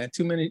there, man.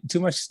 Too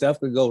much stuff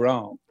could go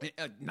wrong.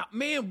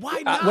 Man,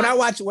 why not? When I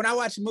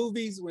watch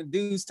movies, when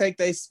dudes take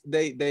they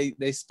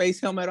space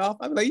helmet off,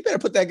 I'm like, you better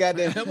put that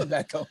goddamn helmet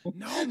back on.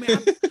 No,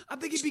 man, I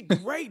think it'd be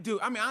great,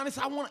 dude. I mean,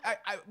 honestly,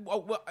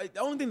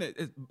 the only thing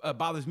that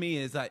bothers me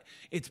is like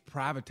it's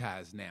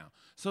privatized now.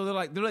 So they're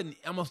letting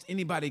almost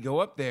anybody go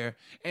up there,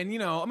 and you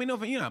know, I mean,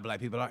 black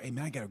people are. Hey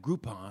man, I got a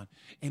Groupon,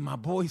 and my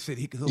boy said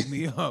he could hook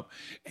me up.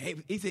 Hey,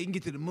 he said he can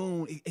get to the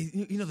moon.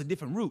 He knows a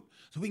different route,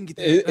 so we can get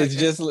there. It's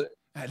just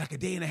like a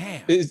day and a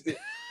half.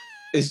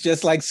 It's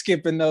just like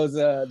skipping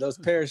those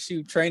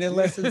parachute training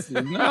lessons.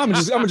 No, I'm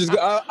just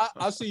go.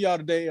 I'll see y'all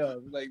today.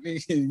 Like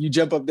you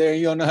jump up there and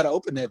you don't know how to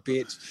open that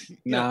bitch.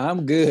 Nah,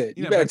 I'm good.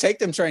 You better take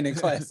them training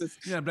classes.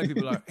 You know, black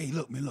people are. Hey,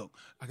 look,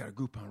 I got a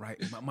Groupon, right?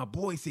 My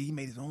boy said he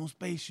made his own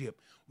spaceship.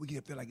 We get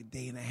up there like a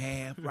day and a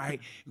half, right?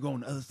 You go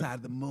on the other side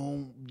of the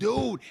moon,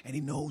 dude, and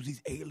he knows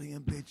these alien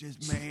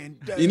bitches, man.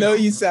 Damn. You know,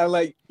 you sound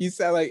like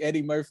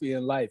Eddie Murphy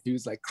in Life. He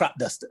was like crop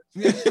duster.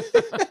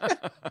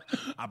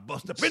 I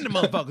bust up in the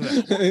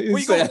motherfucker. Where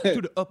you going?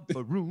 To the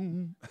upper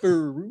room.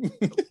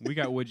 We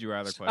got would you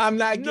rather questions. I'm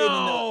not getting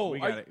no. We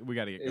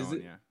got to get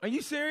going. Yeah. Are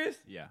you serious?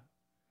 Yeah.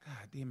 God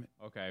damn it.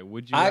 Okay.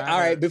 Would you? Rather... All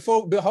right.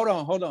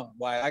 Hold on.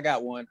 Why? I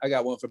got one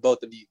for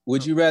both of you.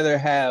 Would you rather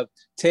have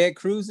Ted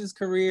Cruz's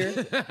career,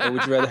 or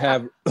would you rather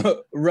have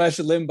Rush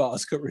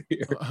Limbaugh's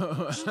career?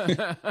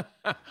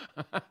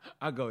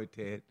 I'll go with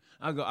Ted.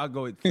 I'll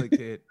go with Slick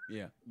Ted.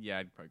 Yeah. Yeah.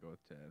 I'd probably go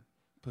with Ted.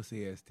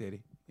 Pussy ass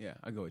Teddy. Yeah.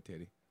 I'll go with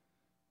Teddy.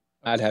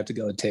 I'd have to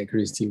go with Ted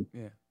Cruz too.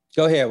 Yeah.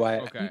 Go ahead,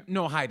 Wyatt. Okay.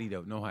 No Heidi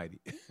though. No Heidi.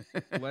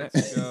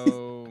 Let's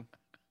go.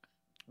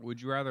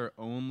 Would you rather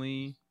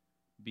only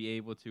be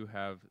able to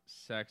have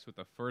sex with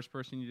the first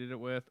person you did it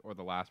with or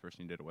the last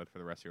person you did it with for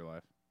the rest of your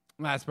life?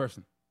 Last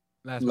person.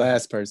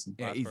 Last person.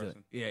 Yeah, last easily.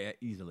 Person. Yeah,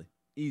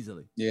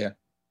 easily. Yeah.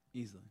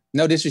 Easily.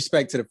 No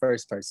disrespect to the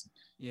first person.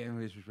 Yeah,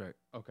 no disrespect.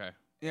 Okay.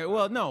 Yeah,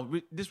 well, no,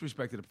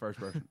 disrespect to the first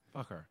person.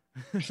 Fuck her.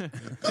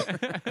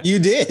 You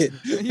did.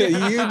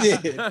 Yeah. You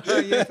did.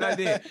 Yes, I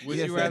did. Would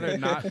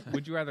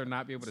you rather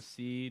not be able to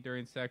see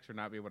during sex or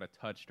not be able to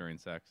touch during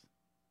sex?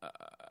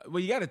 Well,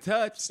 you got to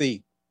touch.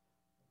 See.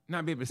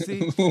 Not be able to see.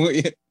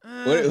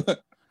 What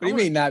do you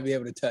mean not be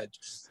able to touch?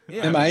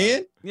 Yeah. Am I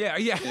in? Yeah.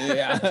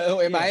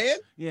 Am I in?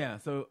 Yeah.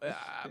 So,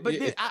 but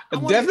yeah. I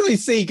Definitely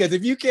see, because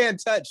if you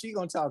can't touch, she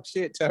gonna talk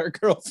shit to her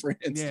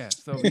girlfriends. Yeah.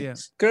 So yeah.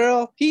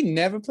 Girl, he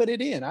never put it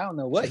in. I don't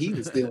know what he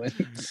was doing. I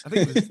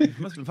think it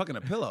must have been fucking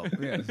a pillow.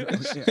 Yeah. So,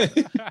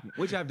 yeah.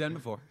 Which I've done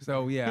before.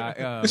 So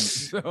yeah.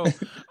 So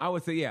I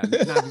would say not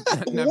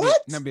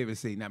be able to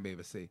see. Not be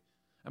able to see.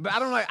 But I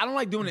don't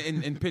like doing it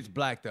in pitch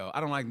black though.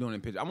 I don't like doing it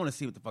in pitch. I want to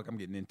see what the fuck I'm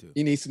getting into.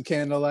 You need some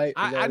candlelight.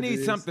 I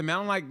need something, man. I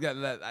don't like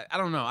that. I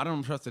don't know. I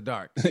don't trust the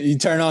dark. You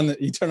turn on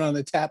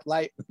the tap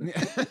light.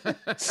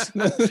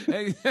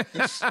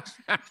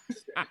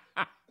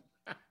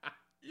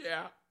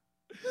 Yeah.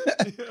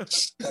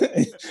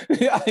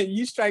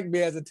 You strike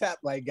me as a tap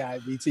light guy,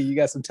 BT. You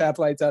got some tap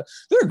lights out.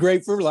 They're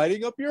great for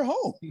lighting up your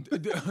home.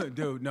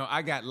 Dude, no,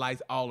 I got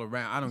lights all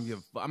around. I don't give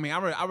a fuck. I mean,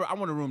 I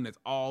want a room that's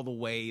all the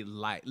way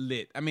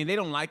lit. I mean, they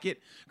don't like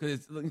it because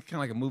it's kind of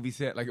like a movie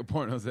set, like a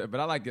porno set, but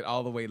I like it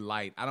all the way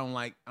light. I don't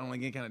like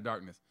any kind of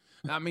darkness.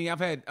 I mean, I've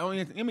had, how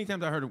many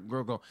times I heard a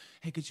girl go,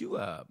 hey, could you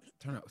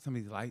turn up some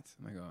of these lights?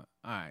 And I go, all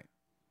right.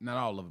 Not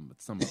all of them,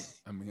 but some of them.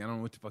 I mean, I don't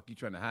know what the fuck you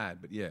trying to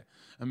hide, but yeah.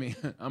 I mean,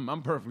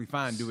 I'm perfectly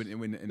fine doing it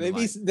in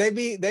the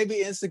they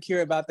be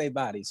insecure about their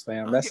bodies,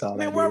 fam. That's all.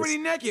 Man, we're already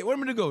naked. What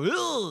am I to go?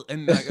 Ugh,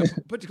 and like,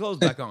 put your clothes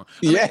back on.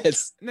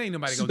 Yes, mean, ain't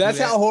nobody gonna. That's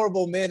do that. how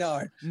horrible men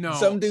are. No,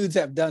 some dudes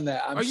have done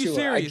that. I'm Are you sure.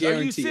 serious?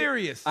 Are you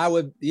serious? I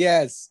would.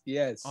 Yes.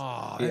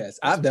 Oh, yes.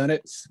 I've done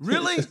it.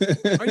 Really?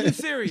 Are you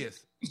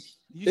serious?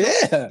 You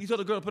told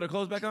the girl to put her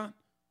clothes back on?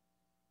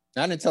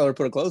 I didn't tell her to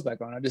put her clothes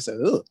back on. I just said,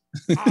 ugh.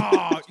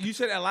 Oh, you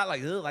said that a lot,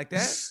 like ugh, like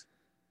that?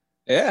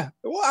 Yeah.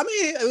 Well, I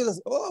mean, it was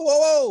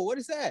whoa, what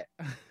is that?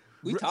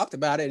 We talked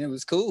about it and it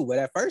was cool, but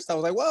at first I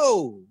was like,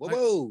 whoa.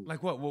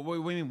 Like what? What do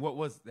you mean? What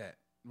was that?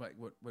 Like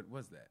what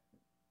was that?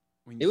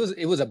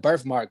 It was a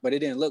birthmark, but it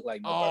didn't look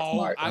like no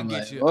birthmark. I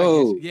get you.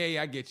 Whoa.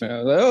 Yeah, I get you.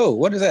 Oh,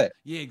 what is that?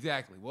 Yeah,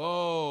 exactly.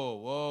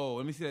 Whoa.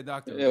 Let me see that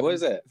doctor. Yeah, what is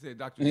that? See that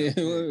doctor.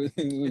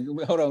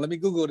 Hold on, let me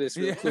Google this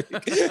real quick.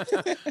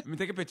 Let me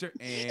take a picture.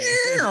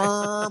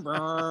 And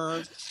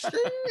all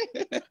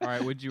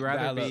right, would you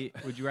rather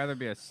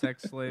be a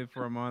sex slave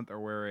for a month or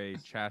wear a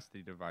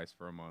chastity device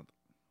for a month?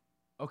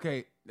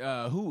 Okay,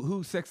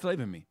 who's sex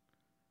slaving me?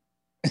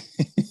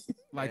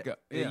 Like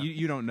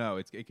you don't know.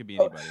 It could be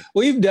anybody.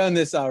 We've done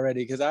this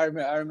already because I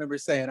remember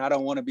saying I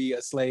don't want to be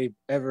a slave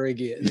ever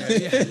again.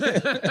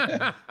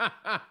 Yeah,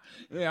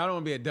 I don't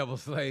want to be a double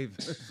slave.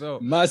 So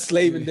my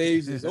slaving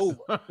days is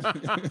over.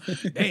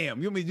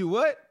 Damn, you want me to do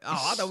what?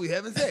 Oh, I thought we were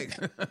having sex.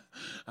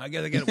 I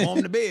guess I got to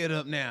warm the bed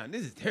up now.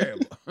 This is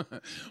terrible.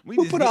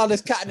 Who put all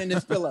this cotton in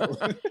this pillow?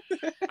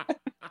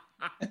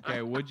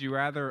 Okay, would you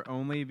rather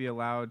only be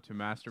allowed to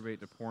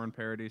masturbate to porn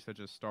parodies such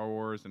as Star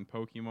Wars and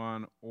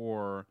Pokemon,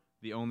 or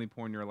the only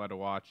porn you're allowed to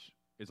watch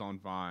is on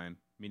Vine,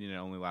 meaning it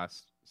only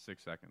lasts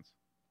 6 seconds?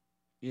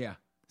 Yeah,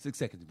 6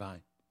 seconds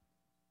Vine.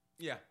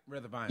 Yeah,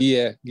 rather Vine.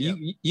 Yeah,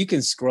 you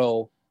can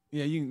scroll.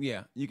 Yeah, you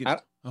can.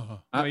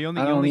 You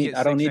only get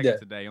 6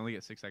 seconds a day. You only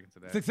get 6 seconds a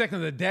day. 6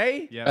 seconds a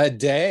day? Yeah, a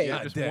day.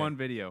 Yeah, just one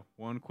video,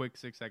 one quick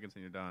 6 seconds,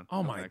 and you're done.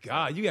 Oh my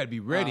god, you got to be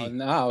ready.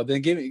 No,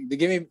 then give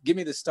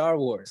me the Star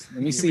Wars.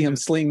 Let me see him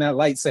sling that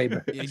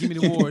lightsaber. Yeah, give me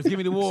the wars. Give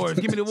me the wars.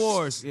 Give me the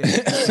wars.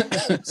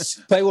 Yeah.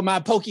 Play with my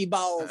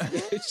Pokeballs,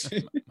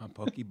 bitch. My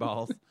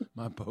Pokeballs.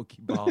 My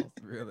Pokeballs.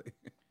 Really.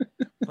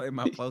 Play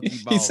my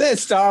Pokeballs. He said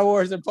Star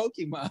Wars and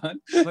Pokemon.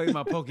 Play with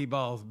my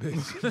Pokeballs,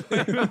 bitch.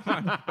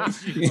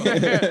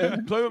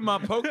 Play with my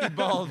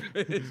Pokeballs,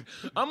 bitch.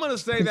 I'm gonna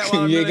say that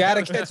while you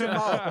gotta catch them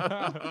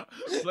all.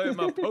 Play with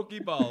my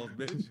Pokeballs,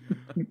 bitch.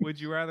 Would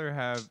you rather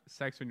have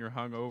sex when you're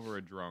hungover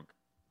or drunk?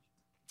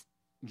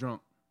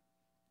 Drunk.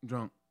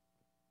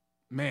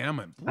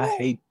 Man,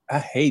 I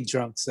hate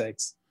drunk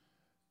sex.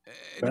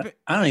 I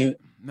don't even.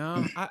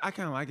 No, I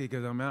kind of like it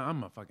because I'm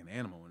a fucking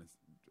animal when it's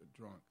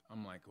drunk.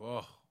 I'm like,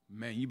 oh.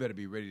 Man, you better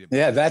be ready to.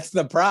 Yeah, that's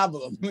the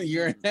problem.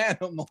 You're an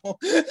animal.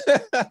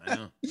 I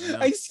know.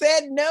 I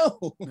said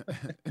no.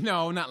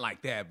 No, not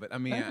like that. But I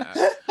mean,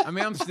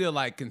 I'm still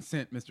like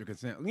consent, Mr.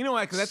 Consent. You know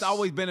what? Because that's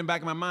always been in the back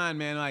of my mind,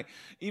 man. Like,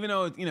 even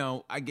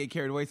though I get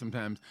carried away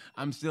sometimes,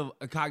 I'm still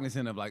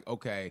cognizant of like,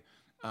 okay,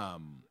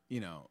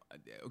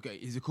 okay,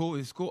 is it cool?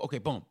 Is it cool? Okay,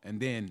 boom,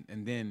 and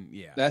then,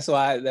 yeah. That's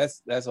why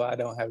I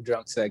don't have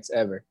drunk sex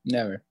ever,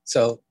 never.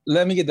 So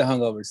let me get the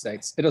hungover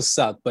sex. It'll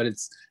suck, but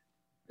it's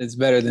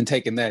better than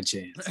taking that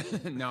chance.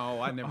 No,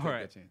 I never took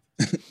that chance.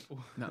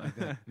 Not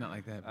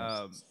like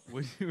that.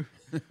 Would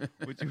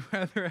you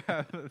rather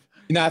have? You're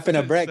not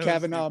finna Brett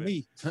Kavanaugh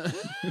me.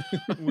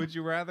 Would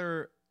you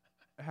rather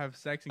have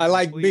sex in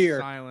complete beer.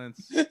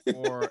 silence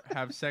or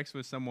have sex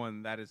with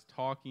someone that is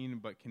talking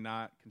but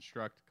cannot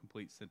construct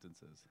complete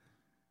sentences?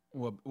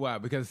 Well, why?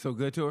 Because it's so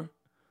good to her?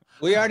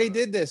 We already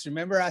did this.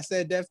 Remember, I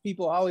said deaf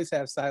people always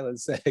have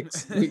silent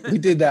sex. We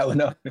did that one.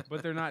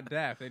 But they're not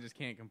deaf. They just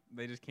can't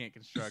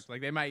construct.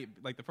 Like they might,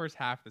 like the first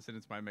half of the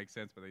sentence might make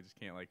sense, but they just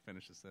can't like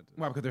finish the sentence.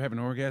 Why? Because they're having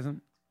an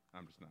orgasm?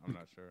 I'm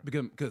not sure.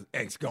 Because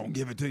X gonna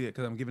give it to you.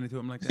 Because I'm giving it to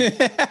him like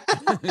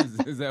that.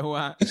 Is that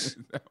why?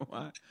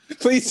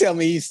 Please tell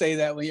me you say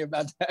that when you're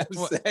about to have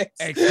sex.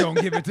 X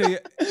gonna give it to you.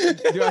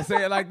 Do I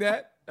say it like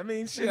that? I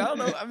mean, shit, I don't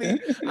know. I mean,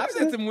 I've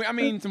said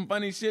some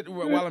funny shit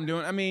while I'm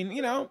doing. I mean,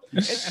 you're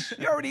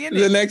already in it.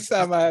 The next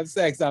time I have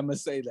sex, I'm gonna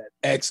say that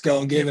X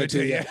gonna give it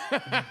to you.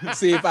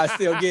 See if I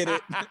still get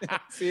it.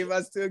 See if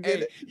I still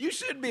get it. You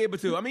should be able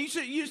to. I mean,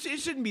 it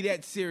shouldn't be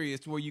that serious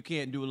to where you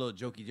can't do a little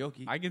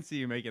jokey. I can see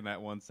you making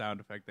that one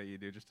sound effect that you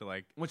do just to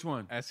like which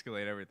one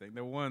escalate everything.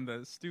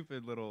 The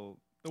stupid little.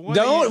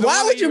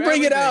 Why would you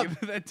bring it up?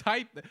 The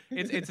type.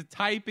 It's a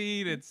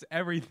typing. It's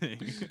everything.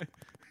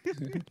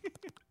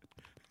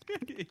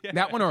 Yes.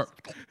 That one or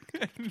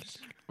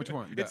which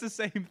one? It's the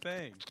same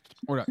thing.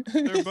 Or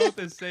They're both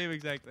the same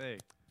exact thing.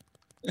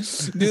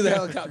 Do the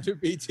helicopter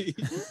BT.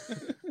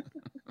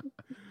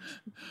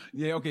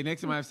 Yeah, okay.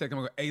 Next time I have sex, I'm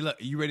going to go, hey, look,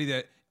 you ready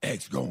to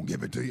X gonna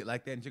give it to you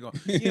like that? And she go,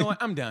 you know what?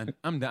 I'm done.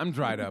 I'm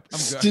dried up. I'm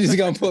good. She's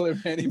going to pull her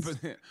panties.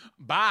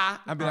 Bye.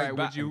 I'd be like,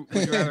 would you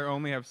rather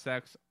only have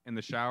sex in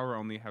the shower or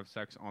only have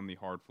sex on the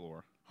hard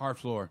floor? Hard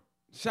floor.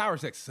 Shower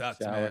sex sucks,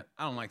 man.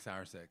 I don't like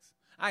shower sex.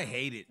 I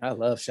hate it. I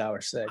love shower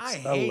sex. I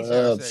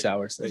love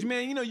shower sex.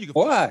 Man, you know you can.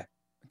 Why?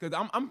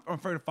 Because I'm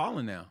afraid of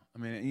falling now. I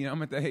mean, you know,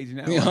 I'm at that age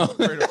now. I'm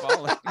afraid of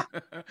falling.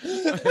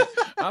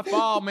 I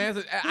fall, man.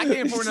 So I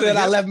can't afford another hip.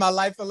 I left my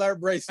life alert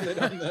bracelet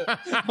on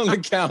the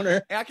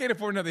counter. I can't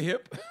afford another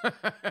hip.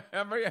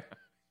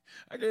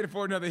 I can't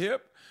afford another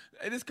hip.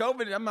 This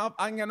COVID,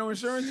 I ain't got no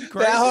insurance.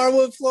 That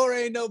hardwood floor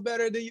ain't no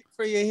better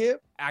for your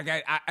hip. I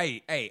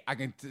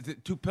can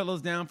 2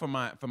 pillows down for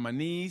my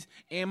knees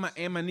and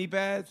my knee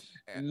pads.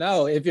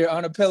 No, if you're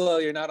on a pillow,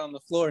 you're not on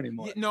the floor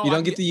anymore. You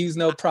don't get to use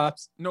no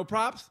props. No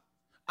props.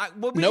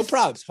 No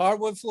props.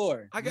 Hardwood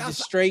floor.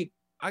 Just straight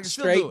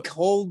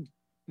cold.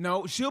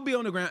 No, she'll be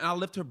on the ground. And I'll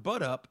lift her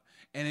butt up,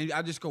 and then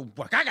I'll just go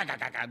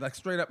like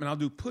straight up, and I'll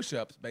do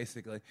push-ups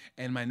basically,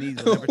 and my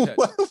knees will never touch.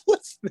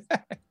 What's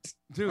that?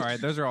 Dude. All right,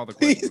 those are all the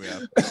questions we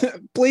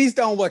have. Please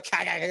don't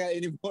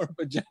any more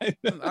vagina.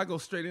 I go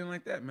straight in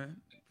like that,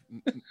 man.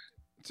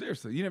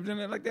 Seriously, you never done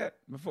that like that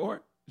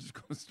before? Just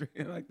go straight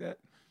in like that,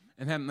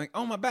 and have them like,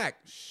 oh, my back.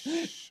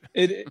 Shh.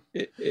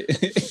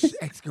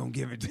 X gonna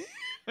give it to you.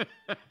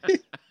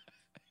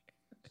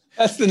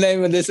 That's the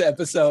name of this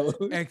episode.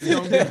 X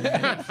gonna give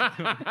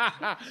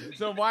it.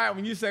 So why,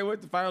 when you say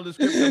what the final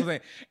description, I'm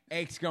saying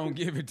X gonna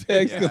give it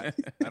to you.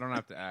 I don't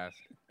have to ask.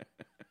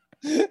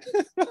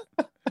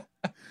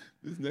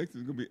 This next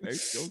is gonna be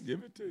X gonna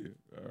give it to you.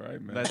 All right,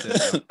 man. That's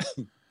it.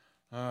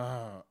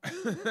 I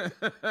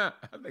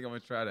think I'm gonna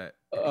try that.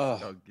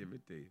 I'll give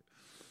it to you.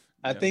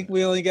 I think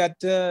we only got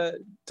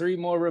 3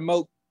 more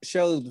remote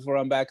shows before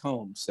I'm back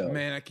home. So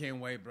man, I can't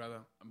wait, brother.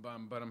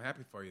 But I'm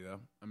happy for you though.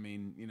 I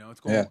mean, you know, it's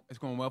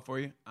going well for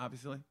you,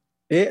 obviously.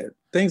 Yeah,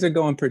 things are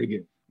going pretty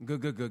good.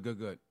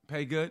 Good.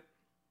 Pay good.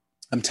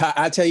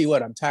 I tell you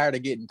what, I'm tired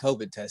of getting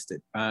COVID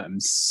tested. I'm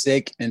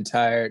sick and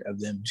tired of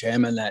them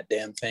jamming that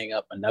damn thing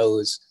up my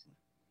nose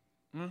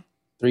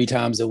 3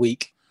 times a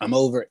week. I'm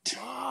over it.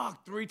 Oh,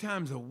 3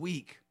 times a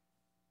week.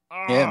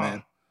 Oh. Yeah,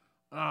 man.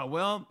 Oh,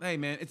 well, hey,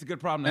 man, it's a good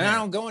problem. And I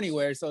don't go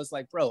anywhere, so it's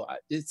like, bro,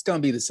 it's going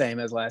to be the same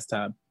as last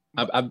time.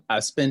 I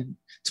spend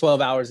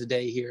 12 hours a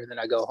day here, and then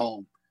I go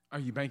home. Are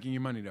you banking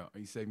your money, though? Are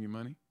you saving your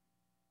money?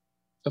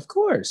 Of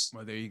course.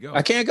 Well, there you go.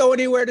 I can't go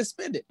anywhere to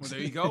spend it. Well, there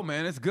you go,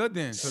 man. It's good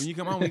then. So when you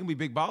come home, we can be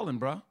big balling,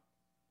 bro.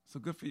 So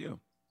good for you.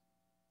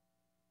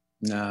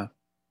 Nah.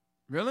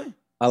 Really?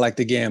 I like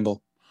to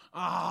gamble.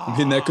 I'm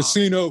in that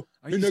casino.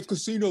 Are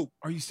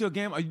you still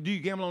gambling? Do you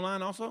gamble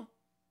online also?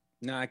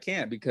 No, I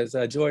can't because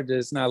Georgia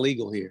is not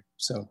legal here.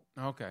 So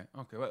okay.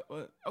 Okay.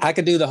 I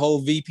could do the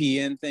whole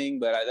VPN thing,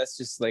 but that's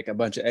just like a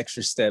bunch of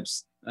extra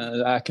steps.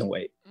 I can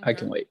wait. Okay. I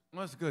can wait.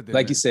 Well, that's good then,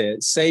 like man. You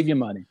said, save your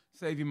money.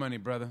 Save your money,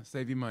 brother.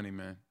 Save your money,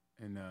 man.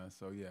 And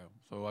so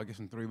I guess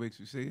in 3 weeks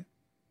we see you.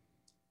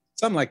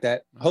 Something like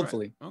that. All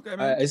hopefully. Right. Okay,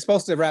 man. It's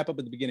supposed to wrap up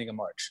at the beginning of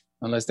March,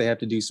 unless they have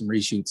to do some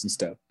reshoots and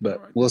stuff. But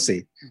we'll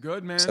see.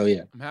 Good, man. So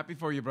yeah, I'm happy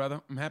for you,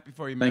 brother. I'm happy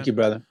for you, man. Thank you,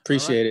 brother.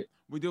 Appreciate it.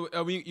 We do it.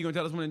 You gonna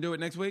tell us when to do it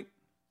next week?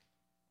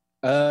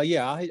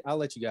 Yeah, I'll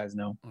let you guys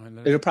know.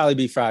 Right, it'll probably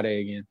be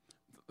Friday again.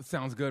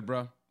 Sounds good,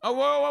 bro. Oh,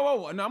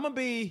 whoa! No, I'll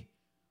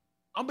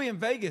be in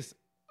Vegas.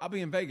 I'll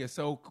be in Vegas.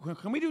 So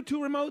can we do 2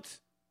 remotes,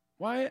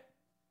 Wyatt?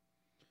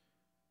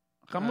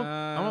 I'm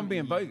gonna be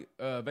in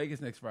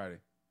Vegas next Friday.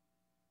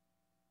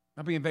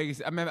 I'll be in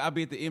Vegas. I'll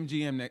be at the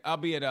MGM next. I'll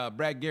be at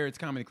Brad Garrett's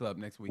Comedy Club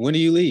next week. When do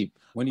you leave?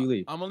 I'm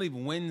gonna leave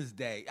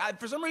Wednesday.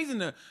 For some reason,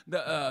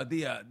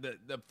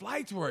 the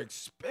flights were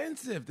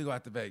expensive to go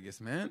out to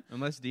Vegas, man.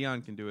 Unless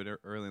Dion can do it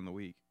early in the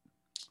week.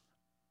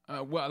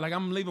 Well, like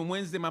I'm leaving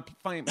Wednesday. My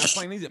plane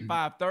leaves at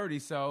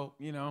 5:30. So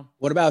you know.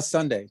 What about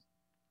Sunday?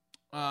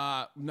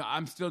 No,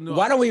 I'm still new.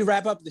 Why don't we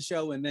wrap up the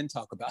show and then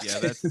talk about it?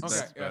 That's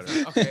okay.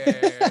 Better.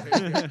 Okay.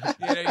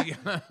 Yeah, there you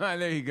go.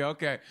 There you go.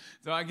 Okay.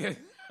 So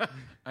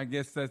I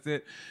guess that's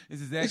it.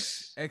 This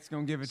is X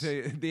gonna give it to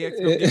you. The X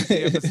gonna give it to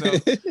you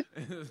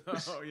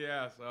episode. So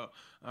yeah. So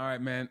all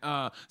right, man.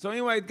 So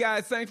anyway,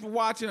 guys, thanks for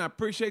watching. I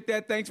appreciate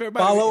that. Thanks for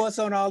everybody. Follow us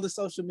on all the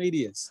social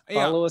medias.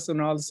 Yeah. Follow us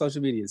on all the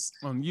social medias.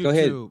 On YouTube. Go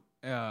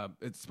ahead.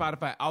 It's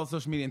Spotify, all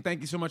social media. And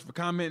thank you so much for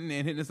commenting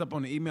and hitting us up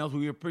on the emails.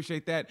 We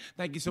appreciate that.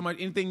 Thank you so much.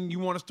 Anything you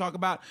want us to talk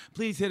about,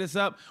 please hit us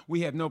up.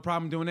 We have no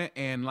problem doing that.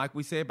 And like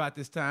we say about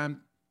this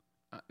time,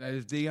 that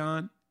is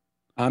Dion.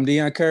 I'm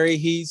Dion Curry.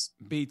 He's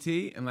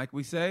BT. And like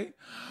we say,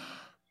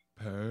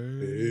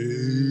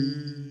 peace.